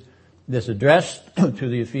gives this address to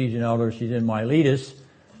the Ephesian elders. He's in Miletus.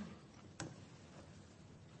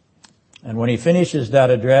 And when he finishes that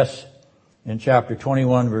address in chapter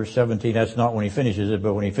 21 verse 17, that's not when he finishes it,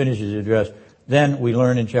 but when he finishes the address, then we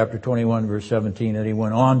learn in chapter 21 verse 17 that he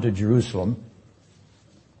went on to Jerusalem,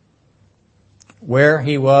 where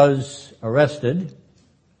he was arrested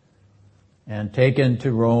and taken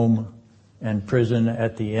to Rome and prison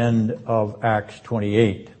at the end of Acts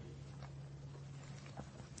 28.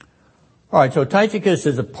 All right, so Tychicus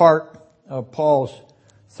is a part of Paul's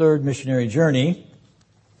third missionary journey,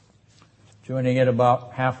 joining it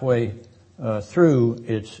about halfway through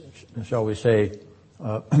its, shall we say,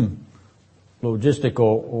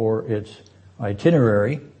 logistical or its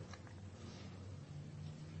itinerary.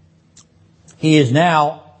 He is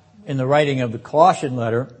now, in the writing of the Colossian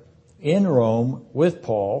letter, in Rome with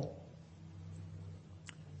Paul.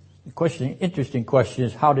 The interesting question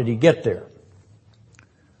is, how did he get there?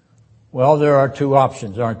 Well, there are two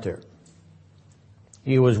options, aren't there?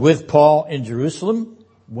 He was with Paul in Jerusalem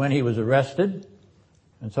when he was arrested.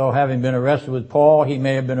 And so having been arrested with Paul, he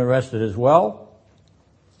may have been arrested as well.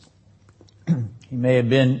 He may have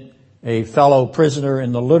been a fellow prisoner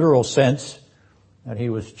in the literal sense that he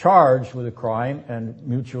was charged with a crime and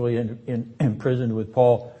mutually imprisoned with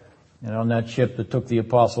Paul and on that ship that took the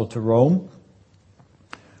apostle to Rome.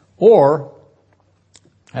 Or,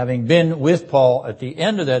 having been with Paul at the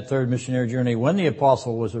end of that third missionary journey when the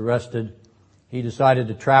apostle was arrested, he decided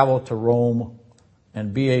to travel to Rome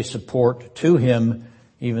and be a support to him,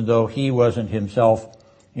 even though he wasn't himself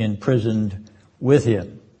imprisoned with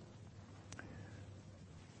him.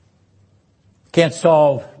 Can't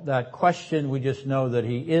solve that question. We just know that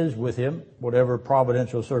he is with him, whatever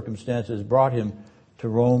providential circumstances brought him to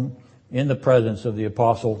Rome in the presence of the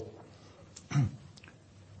apostle.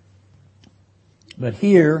 But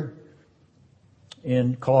here,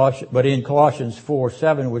 in Colossians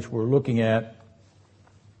 4:7, which we're looking at,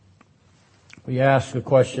 we ask the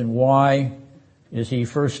question, why is he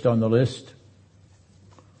first on the list?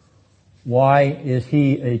 Why is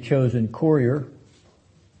he a chosen courier?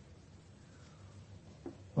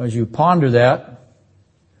 As you ponder that,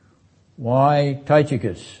 why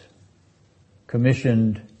Tychicus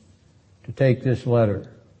commissioned to take this letter?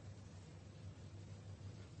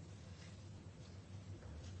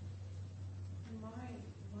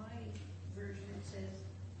 My version says,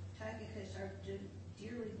 Tychicus, our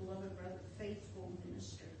dearly beloved brother, faithful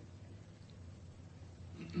minister.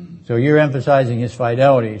 So you're emphasizing his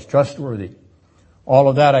fidelity, he's trustworthy. All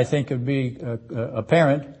of that, I think, would be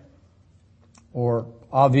apparent or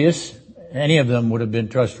obvious. Any of them would have been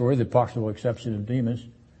trustworthy, the possible exception of Demas.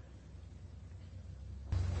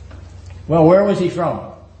 Well, where was he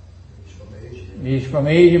from? He's from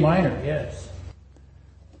Asia Minor, yes.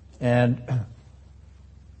 And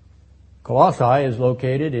Colossae is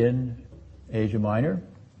located in Asia Minor.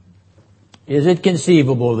 Is it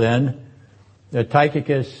conceivable then that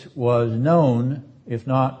Tychicus was known, if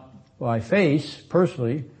not by face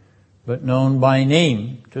personally, but known by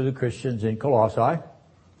name to the Christians in Colossae?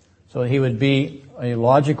 So he would be a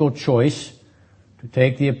logical choice to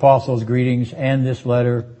take the apostles' greetings and this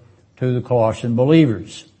letter to the Colossian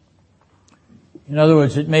believers. In other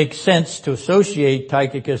words, it makes sense to associate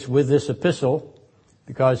Tychicus with this epistle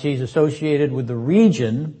because he's associated with the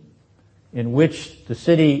region in which the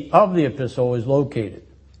city of the epistle is located,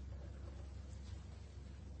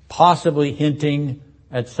 possibly hinting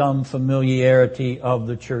at some familiarity of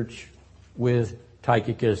the church with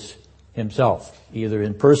Tychicus himself, either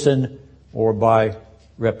in person or by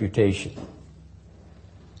reputation.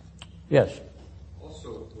 Yes?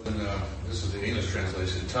 Also, when this is the English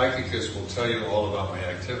translation, Tychicus will tell you all about my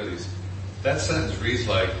activities. That sentence reads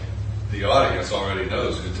like the audience already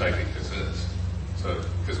knows who Tychicus is. So,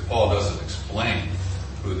 because Paul doesn't explain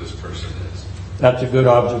who this person is. That's a good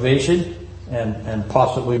observation and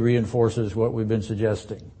possibly reinforces what we've been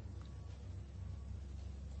suggesting.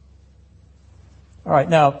 All right,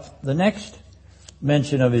 now the next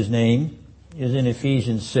mention of his name is in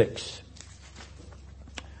Ephesians 6.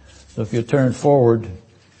 So if you turn forward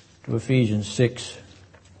to Ephesians 6,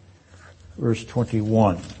 verse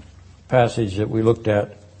 21, passage that we looked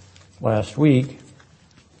at last week,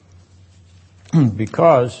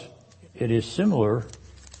 because it is similar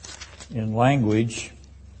in language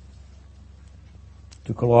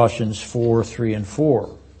to Colossians 4, 3, and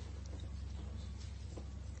 4.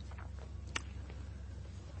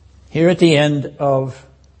 Here at the end of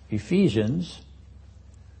Ephesians,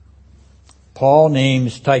 Paul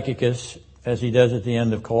names Tychicus, as he does at the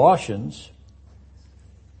end of Colossians,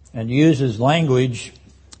 and uses language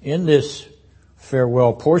in this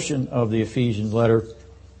farewell portion of the Ephesians letter,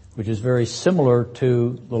 which is very similar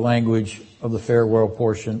to the language of the farewell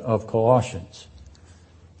portion of Colossians.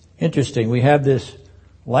 Interesting, we have this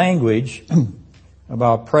language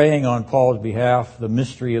about praying on Paul's behalf, the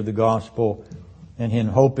mystery of the gospel, and him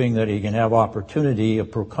hoping that he can have opportunity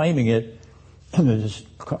of proclaiming it.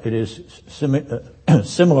 It is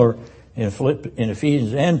similar in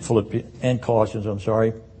Ephesians and Colossians,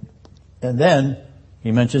 And then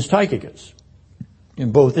he mentions Tychicus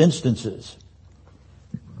in both instances.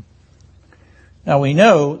 Now we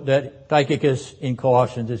know that Tychicus in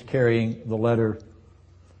Colossians is carrying the letter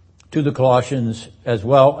to the Colossians as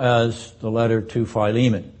well as the letter to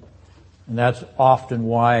Philemon. And that's often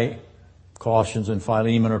why Colossians and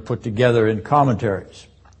Philemon are put together in commentaries.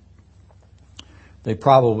 They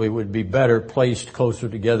probably would be better placed closer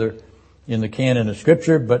together in the canon of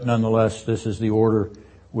Scripture, but nonetheless, this is the order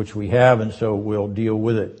which we have, and so we'll deal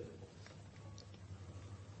with it.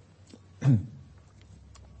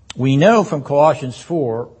 We know from Colossians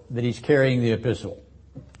 4 that he's carrying the epistle.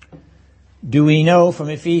 Do we know from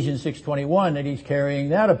Ephesians 6:21 that he's carrying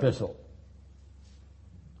that epistle?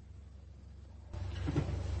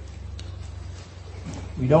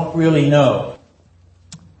 We don't really know.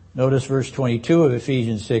 Notice verse 22 of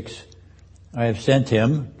Ephesians 6. I have sent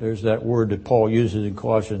him. There's that word that Paul uses in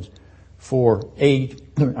Colossians 4:8.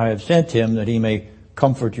 I have sent him that he may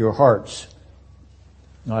comfort your hearts.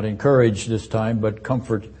 Not encourage this time, but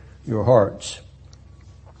comfort your hearts.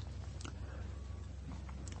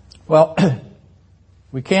 Well,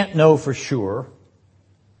 we can't know for sure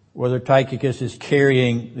whether Tychicus is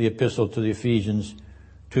carrying the epistle to the Ephesians,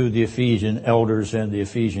 to the Ephesian elders and the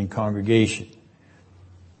Ephesian congregation.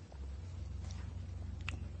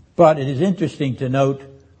 But it is interesting to note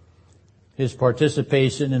his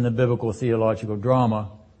participation in the biblical theological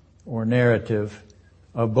drama or narrative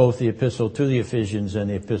of both the epistle to the Ephesians and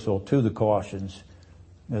the epistle to the Colossians,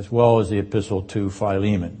 as well as the epistle to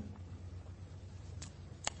Philemon.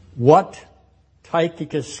 What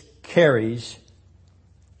Tychicus carries,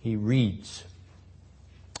 he reads.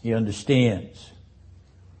 He understands.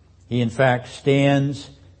 He in fact stands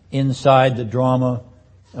inside the drama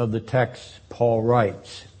of the text Paul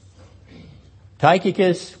writes.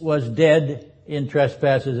 Tychicus was dead in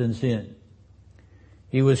trespasses and sin.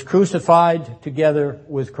 He was crucified together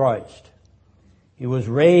with Christ. He was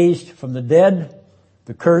raised from the dead,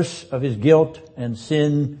 the curse of his guilt and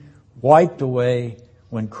sin wiped away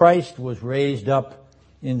when Christ was raised up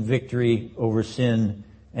in victory over sin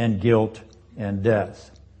and guilt and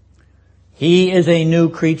death. He is a new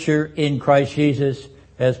creature in Christ Jesus,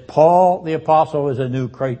 as Paul the apostle is a new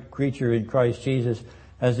creature in Christ Jesus,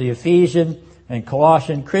 as the Ephesian and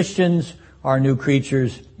Colossian Christians are new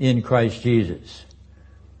creatures in Christ Jesus.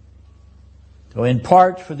 So in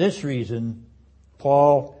part for this reason,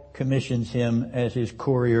 Paul commissions him as his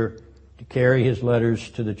courier to carry his letters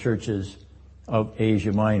to the churches of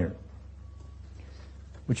Asia Minor,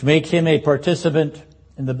 which makes him a participant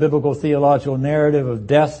in the biblical theological narrative of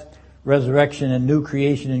death, resurrection, and new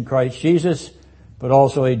creation in Christ Jesus, but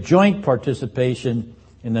also a joint participation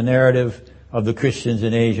in the narrative of the Christians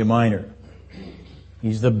in Asia Minor.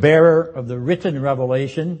 He's the bearer of the written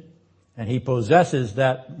revelation, and he possesses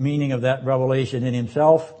that meaning of that revelation in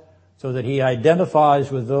himself, so that he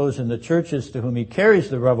identifies with those in the churches to whom he carries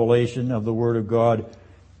the revelation of the Word of God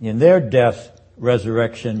in their death,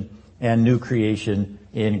 resurrection, and new creation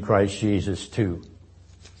in Christ Jesus too.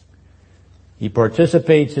 He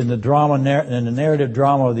participates in the narrative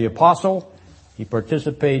drama of the apostle. He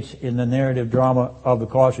participates in the narrative drama of the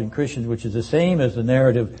Colossian Christians, which is the same as the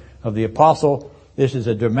narrative of the apostle. This is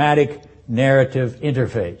a dramatic narrative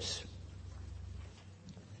interface.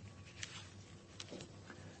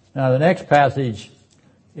 Now the next passage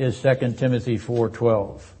is 2 Timothy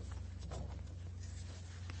 4:12.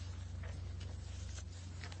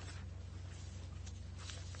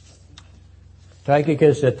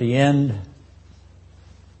 Tychicus at the end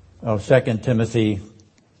of 2 Timothy,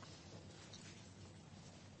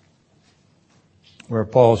 where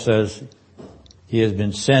Paul says he has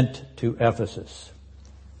been sent to Ephesus.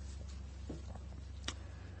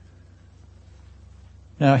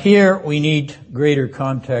 Now here we need greater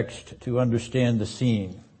context to understand the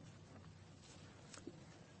scene.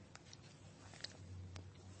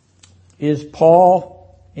 Is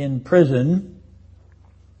Paul in prison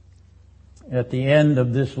at the end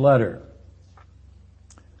of this letter?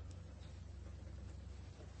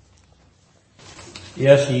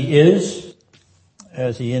 Yes, he is,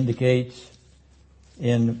 as he indicates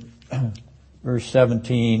in verse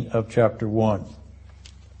 17 of chapter 1.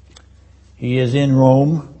 He is in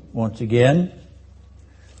Rome once again.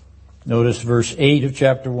 Notice verse 8 of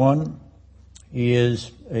chapter 1. He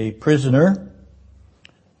is a prisoner.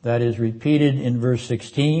 That is repeated in verse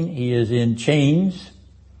 16. He is in chains.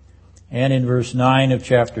 And in verse 9 of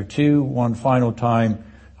chapter 2, one final time,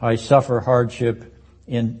 I suffer hardship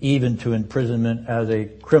even to imprisonment as a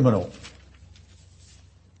criminal.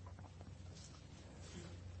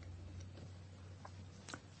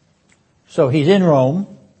 So he's in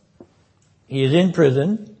Rome. He is in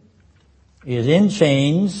prison. He is in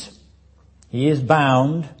chains. He is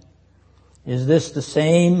bound. Is this the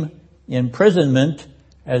same imprisonment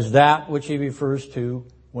as that which he refers to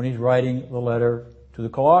when he's writing the letter to the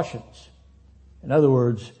Colossians? In other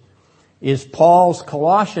words, is Paul's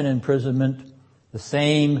Colossian imprisonment the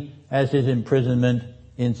same as his imprisonment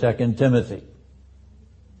in 2 Timothy?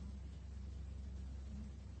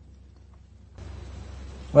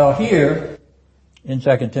 Well, here in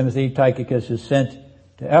 2 Timothy, Tychicus is sent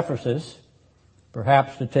to Ephesus,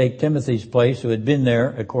 perhaps to take Timothy's place, who had been there,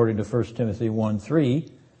 according to 1 Timothy 1:3,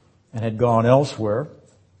 and had gone elsewhere.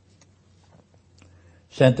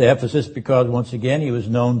 Sent to Ephesus because, once again, he was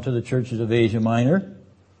known to the churches of Asia Minor.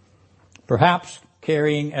 Perhaps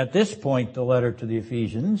carrying at this point the letter to the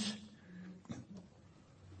Ephesians,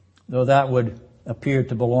 though that would appear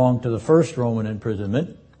to belong to the first Roman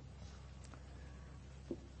imprisonment.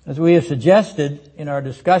 As we have suggested in our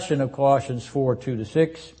discussion of Colossians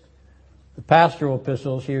 4:2-6, the pastoral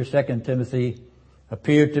epistles here, 2 Timothy,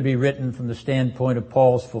 appear to be written from the standpoint of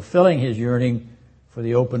Paul's fulfilling his yearning for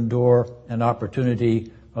the open door and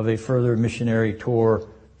opportunity of a further missionary tour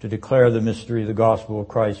to declare the mystery of the gospel of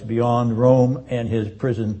Christ beyond Rome and his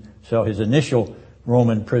prison cell, his initial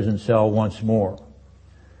Roman prison cell once more.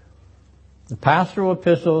 The pastoral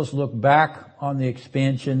epistles look back on the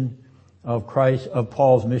expansion of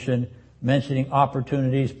Paul's mission, mentioning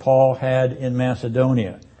opportunities Paul had in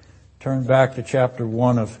Macedonia. Turn back to chapter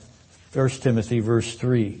 1 of 1 Timothy, verse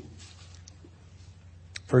 3.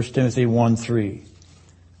 1 Timothy 1:3.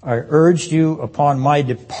 I urged you upon my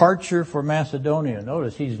departure for Macedonia.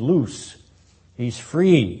 Notice he's loose. He's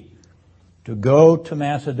free to go to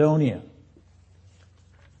Macedonia.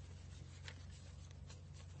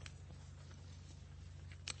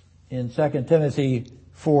 In 2 Timothy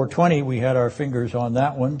 4:20, we had our fingers on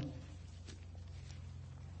that one.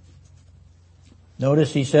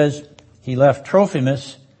 Notice he says he left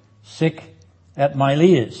Trophimus sick at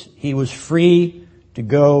Miletus. He was free to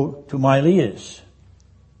go to Miletus.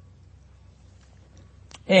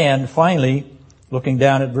 And finally, looking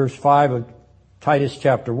down at verse 5 of Titus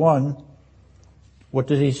chapter 1, what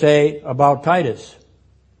does he say about Titus?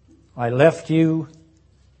 I left you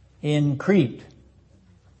in Crete.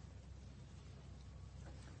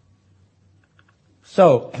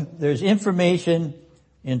 So, there's information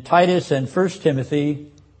in Titus and 1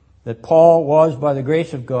 Timothy that Paul was, by the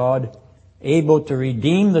grace of God, able to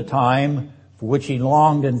redeem the time for which he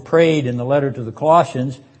longed and prayed in the letter to the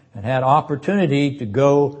Colossians, and had opportunity to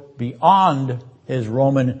go beyond his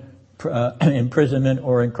Roman imprisonment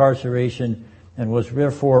or incarceration, and was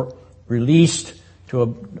therefore released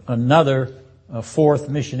to another fourth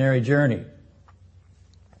missionary journey.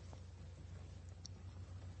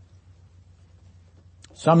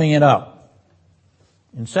 Summing it up,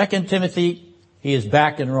 in 2 Timothy, he is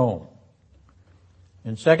back in Rome.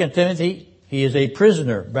 In 2 Timothy, he is a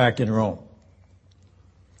prisoner back in Rome.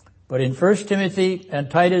 But in 1 Timothy and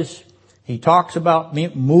Titus, he talks about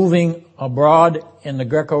moving abroad in the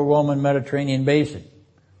Greco-Roman Mediterranean basin.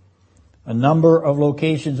 A number of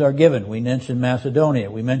locations are given. We mentioned Macedonia.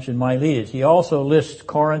 We mentioned Miletus. He also lists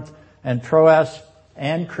Corinth and Troas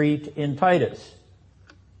and Crete in Titus.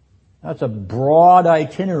 That's a broad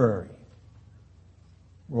itinerary.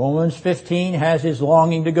 Romans 15 has his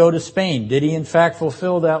longing to go to Spain. Did he in fact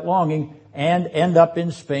fulfill that longing and end up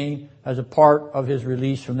in Spain as a part of his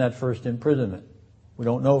release from that first imprisonment? We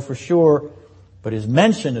don't know for sure, but his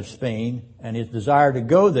mention of Spain and his desire to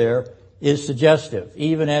go there is suggestive,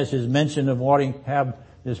 even as his mention of wanting to have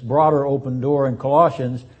this broader open door in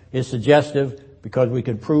Colossians is suggestive, because we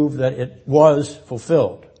can prove that it was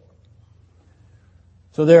fulfilled.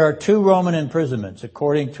 So there are two Roman imprisonments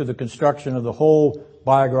according to the construction of the whole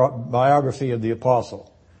biography of the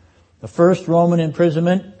apostle. The first Roman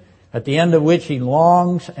imprisonment, at the end of which he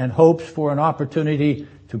longs and hopes for an opportunity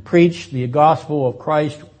to preach the gospel of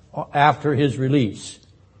Christ after his release.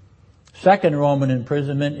 Second Roman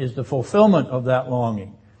imprisonment is the fulfillment of that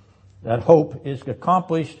longing. That hope is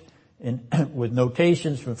accomplished with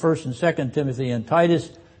notations from 1 and 2 Timothy and Titus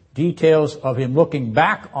details of him looking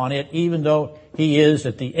back on it, even though he is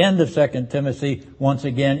at the end of 2 Timothy once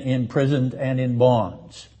again imprisoned and in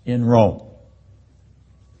bonds in Rome.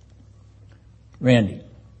 Randy.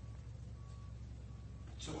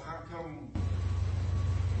 So how come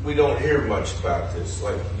we don't hear much about this?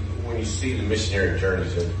 Like when you see the missionary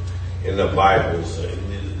journeys in the Bibles,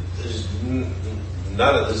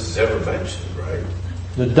 none of this is ever mentioned, right?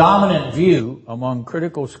 The dominant view among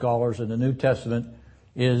critical scholars in the New Testament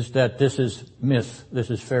is that this is myth, this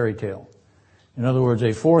is fairy tale. In other words,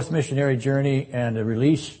 a fourth missionary journey and a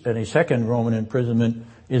release and a second Roman imprisonment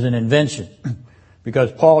is an invention.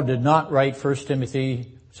 Because Paul did not write 1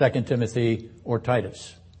 Timothy, 2 Timothy, or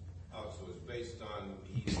Titus. Oh, so it's based on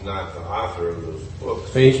he's not the author of those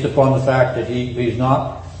books. Based upon the fact that he's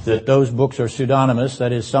not, that those books are pseudonymous,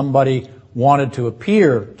 that is, somebody wanted to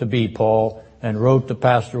appear to be Paul and wrote the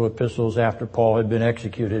pastoral epistles after Paul had been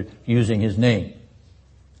executed using his name.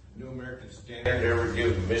 New American Standard ever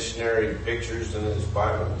give missionary pictures in his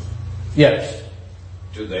Bibles? Yes.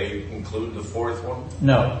 Do they include the fourth one?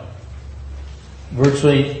 No.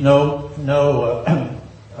 Virtually no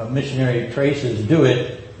missionary traces do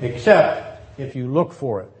it, except if you look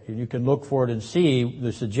for it. You can look for it and see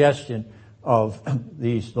the suggestion of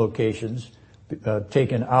these locations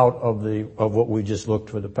taken out of what we just looked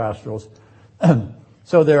for the pastorals.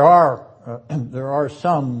 So there are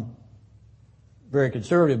some very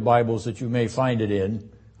conservative Bibles that you may find it in.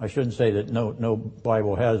 I shouldn't say that no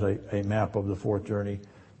Bible has a map of the fourth journey.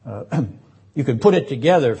 You can put it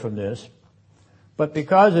together from this. But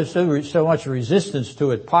because there's so much resistance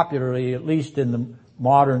to it popularly, at least in the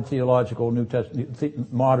modern New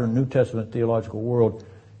Testament theological world,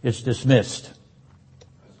 it's dismissed.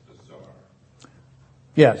 That's bizarre.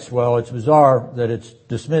 Yes, well, it's bizarre that it's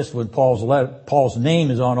dismissed when Paul's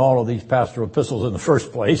name is on all of these pastoral epistles in the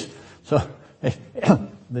first place. So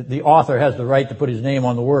the author has the right to put his name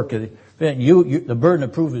on the work. The burden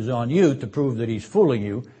of proof is on you to prove that he's fooling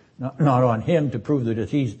you, not on him to prove that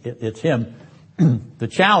it's him. The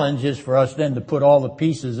challenge is for us then to put all the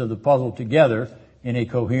pieces of the puzzle together in a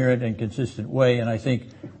coherent and consistent way, and I think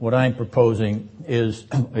what I'm proposing is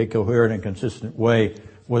a coherent and consistent way,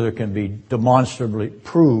 whether it can be demonstrably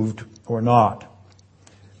proved or not.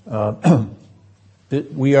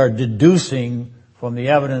 We are deducing from the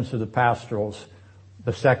evidence of the pastorals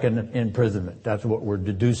the second imprisonment. That's what we're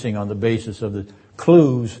deducing on the basis of the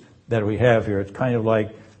clues that we have here. It's kind of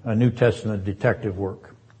like a New Testament detective work.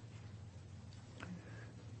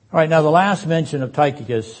 All right, now the last mention of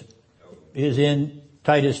Tychicus is in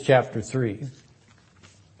Titus chapter 3.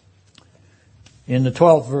 In the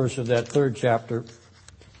 12th verse of that third chapter,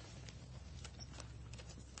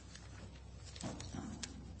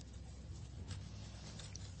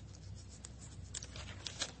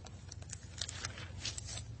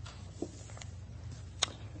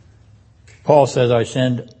 Paul says, I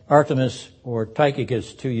send Artemas or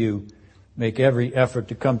Tychicus to you. Make every effort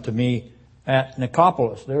to come to me at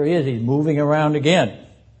Nicopolis. There he is. He's moving around again.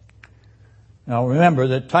 Now remember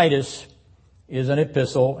that Titus is an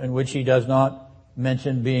epistle in which he does not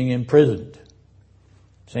mention being imprisoned.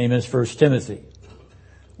 Same as 1 Timothy.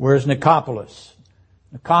 Where's Nicopolis?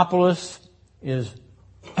 Nicopolis is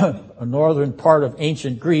a northern part of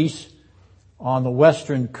ancient Greece on the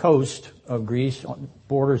western coast of Greece,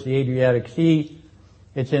 borders the Adriatic Sea.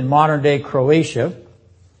 It's in modern day Croatia,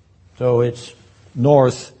 so it's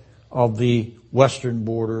north of the western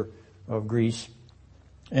border of Greece.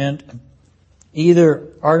 And either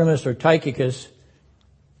Artemas or Tychicus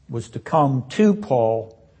was to come to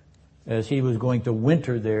Paul as he was going to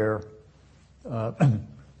winter there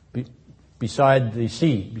beside the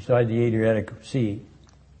sea, beside the Adriatic Sea.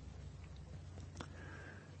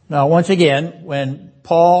 Now, once again, when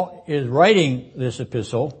Paul is writing this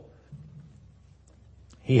epistle,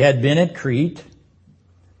 he had been at Crete,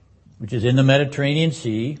 which is in the Mediterranean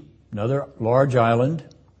Sea, another large island.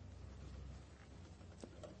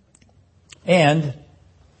 And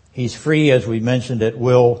he's free, as we mentioned, at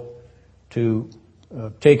will to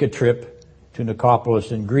take a trip to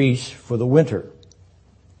Nicopolis in Greece for the winter.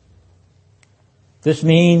 This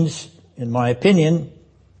means, in my opinion,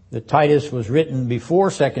 that Titus was written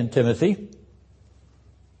before 2 Timothy.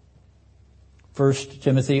 1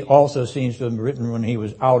 Timothy also seems to have been written when he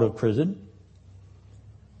was out of prison.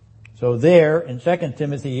 So there, in 2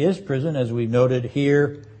 Timothy, he is prison, as we've noted.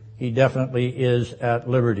 Here, he definitely is at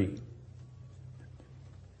liberty.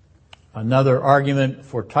 Another argument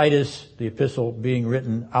for Titus, the epistle being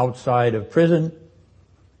written outside of prison,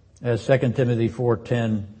 as 2 Timothy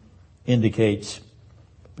 4:10 indicates,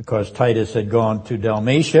 because Titus had gone to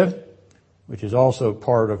Dalmatia, which is also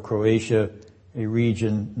part of Croatia, a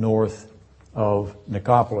region north of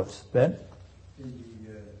Nicopolis. Ben? In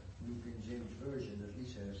the New King James Version, at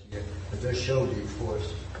least has here, it does show the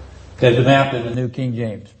force. There's a map in the New King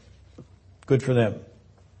James. Good for them.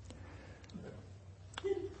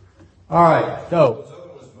 All right, so. Those other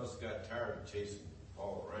ones must have got tired of chasing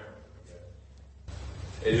Paul around.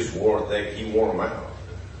 They just he wore them out.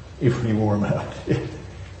 If he wore them out.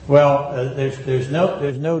 Well, there's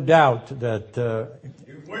no doubt that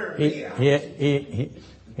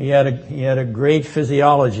he had a great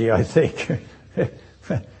physiology, I think,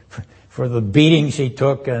 for the beatings he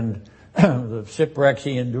took and the shipwrecks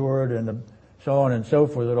he endured and so on and so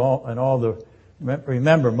forth.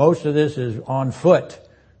 Remember, most of this is on foot.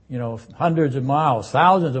 Hundreds of miles,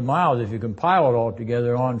 thousands of miles, if you compile it all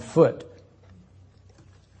together, on foot.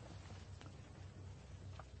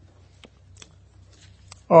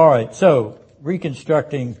 All right, so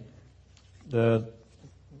reconstructing the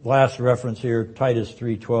last reference here, Titus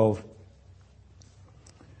 3:12.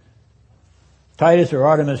 Titus or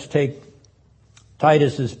Artemis take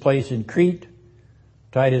Titus's place in Crete.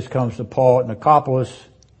 Titus comes to Paul at Nicopolis.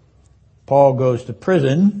 Paul goes to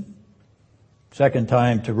prison. Second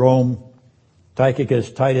time to Rome. Tychicus,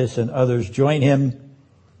 Titus, and others join him.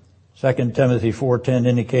 2 Timothy 4:10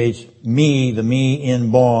 indicates the me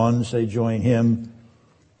in bonds. They join him.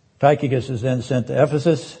 Tychicus is then sent to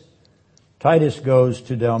Ephesus. Titus goes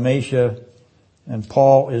to Dalmatia, and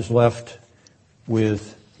Paul is left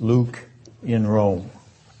with Luke in Rome.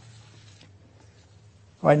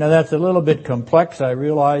 All right, now that's a little bit complex, I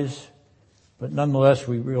realize, but nonetheless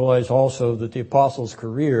we realize also that the apostle's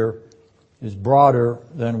career is broader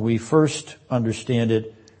than we first understand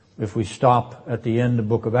it if we stop at the end of the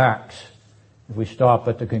book of Acts, if we stop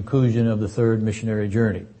at the conclusion of the third missionary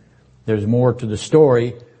journey. There's more to the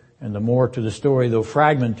story, and the more to the story, though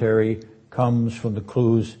fragmentary, comes from the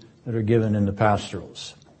clues that are given in the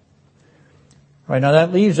pastorals. All right, now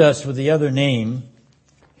that leaves us with the other name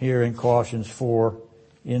here in Colossians 4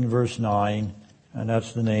 in verse 9, and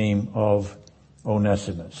that's the name of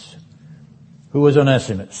Onesimus. Who was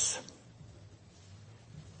Onesimus?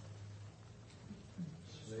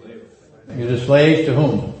 He was a slave to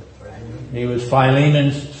whom? He was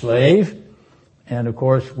Philemon's slave. And of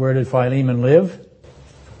course, where did Philemon live?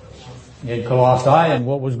 In Colossae. And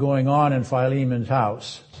what was going on in Philemon's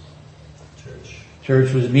house?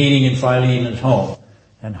 Church was meeting in Philemon's home.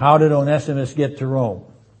 And how did Onesimus get to Rome?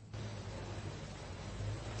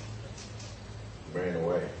 Ran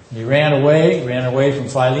away. He ran away from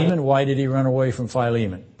Philemon. Why did he run away from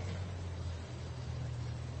Philemon?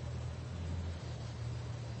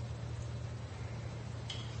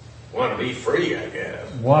 Wanted to be free, I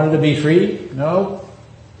guess. Wanted to be free? No.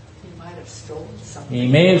 He might have stolen something. He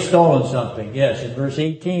may have stolen something. Yes, in verse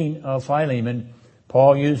 18 of Philemon,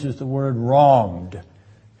 Paul uses the word wronged.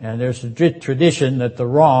 And there's a tradition that the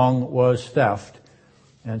wrong was theft.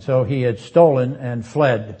 And so he had stolen and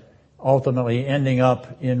fled, ultimately ending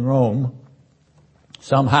up in Rome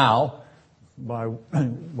somehow. By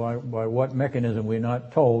what mechanism we're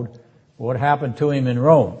not told. What happened to him in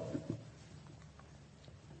Rome?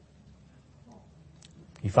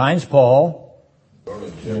 He finds Paul.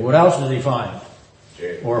 And what else does he find?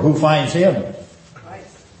 Or who finds him?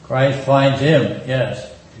 Christ finds him,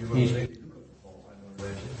 yes.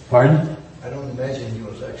 Pardon? I don't imagine he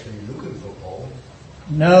was actually looking for Paul.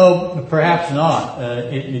 No, perhaps not.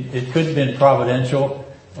 It could have been providential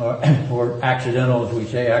or accidental, as we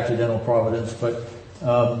say, accidental providence. But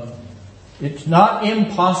it's not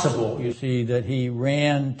impossible, you see, that he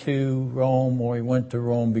ran to Rome or he went to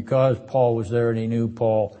Rome because Paul was there and he knew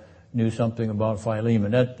Paul knew something about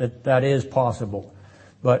Philemon. That is possible.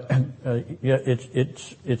 But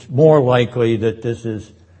it's more likely that this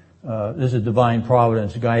is divine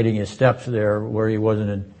providence guiding his steps there, where he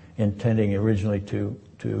wasn't intending originally to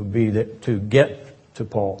get to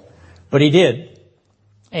Paul, but he did.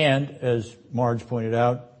 And as Marge pointed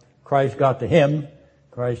out, Christ got to him.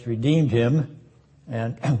 Christ redeemed him,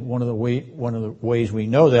 and one of the ways we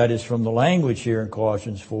know that is from the language here in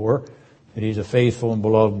Colossians 4, that he's a faithful and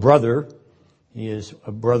beloved brother. He is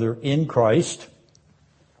a brother in Christ.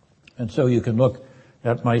 And so you can look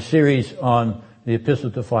at my series on the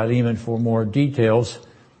Epistle to Philemon for more details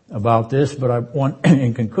about this, but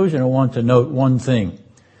in conclusion, I want to note one thing.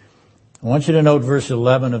 I want you to note verse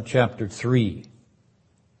 11 of chapter 3.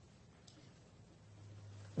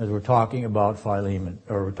 As we're talking about Philemon,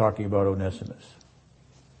 or we're talking about Onesimus.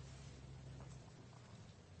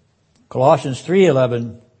 Colossians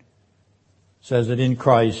 3:11 says that in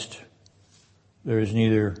Christ there is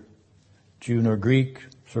neither Jew nor Greek,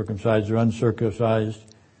 circumcised or uncircumcised,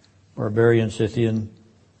 barbarian, Scythian,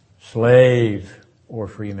 slave or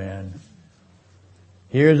free man.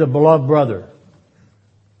 Here's a beloved brother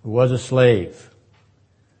who was a slave.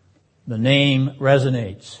 The name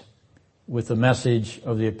resonates with the message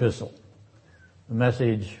of the epistle. The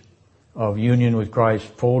message of union with Christ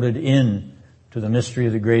folded in to the mystery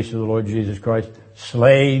of the grace of the Lord Jesus Christ.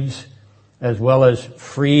 Slaves as well as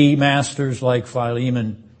free masters like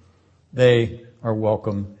Philemon, they are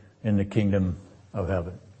welcome in the kingdom of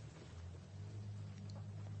heaven.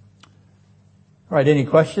 All right, any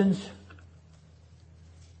questions?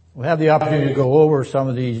 We'll have the opportunity to go over some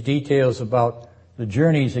of these details about the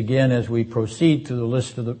journeys again as we proceed through the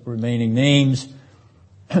list of the remaining names,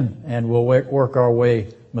 and we'll work our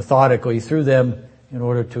way methodically through them in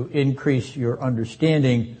order to increase your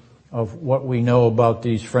understanding of what we know about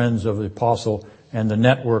these friends of the apostle and the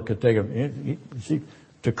network that they have.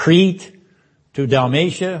 To Crete, to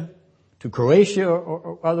Dalmatia, to Croatia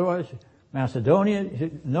or otherwise, Macedonia.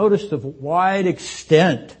 Notice the wide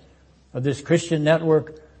extent of this Christian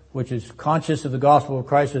network, which is conscious of the gospel of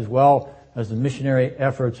Christ as well as the missionary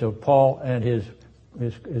efforts of Paul and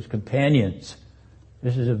his companions.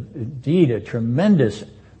 This is indeed a tremendous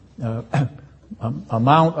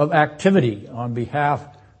amount of activity on behalf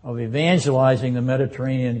of evangelizing the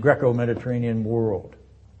Mediterranean, Greco-Mediterranean world.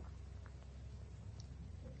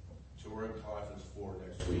 So we're in Colossians 4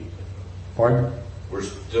 next week. Pardon? We're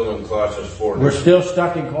still in Colossians 4 We're still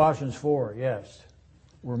stuck in Colossians 4, yes.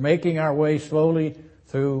 We're making our way slowly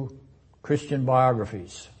through Christian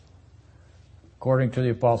biographies, according to the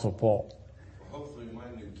Apostle Paul. Well, hopefully my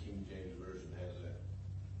New King James Version has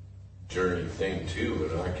that journey thing too,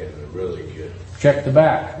 and I can really get Check the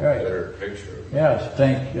back, a right. better picture of it.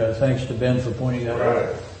 Yes, thanks to Ben for pointing that Right.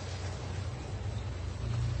 out.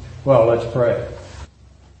 Well, let's pray.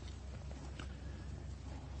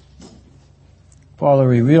 Father,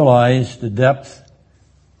 we realize the depth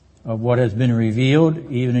of what has been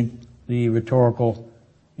revealed, even in the rhetorical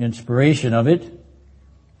inspiration of it.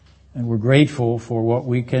 And we're grateful for what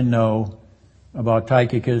we can know about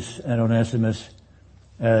Tychicus and Onesimus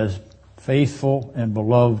as faithful and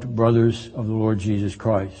beloved brothers of the Lord Jesus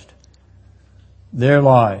Christ. Their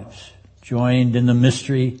lives joined in the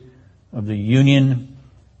mystery of the union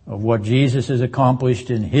of what Jesus has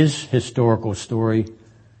accomplished in his historical story,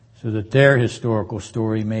 so that their historical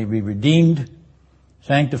story may be redeemed,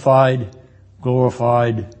 sanctified,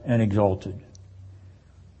 glorified, and exalted.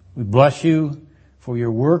 We bless you for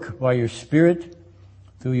your work by your Spirit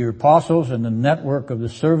through your apostles and the network of the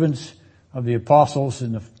servants of the apostles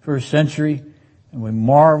in the first century, and we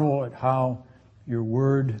marvel at how your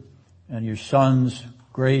word and your Son's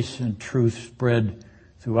grace and truth spread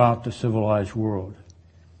throughout the civilized world.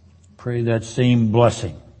 Pray that same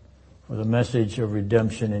blessing for the message of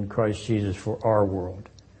redemption in Christ Jesus for our world.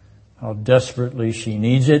 How desperately she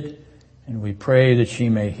needs it, and we pray that she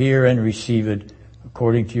may hear and receive it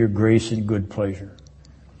according to your grace and good pleasure.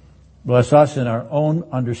 Bless us in our own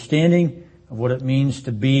understanding of what it means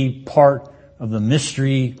to be part of the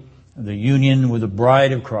mystery of the union with the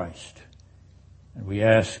bride of Christ. And we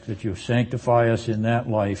ask that you sanctify us in that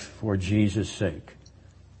life for Jesus' sake.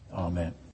 Amen.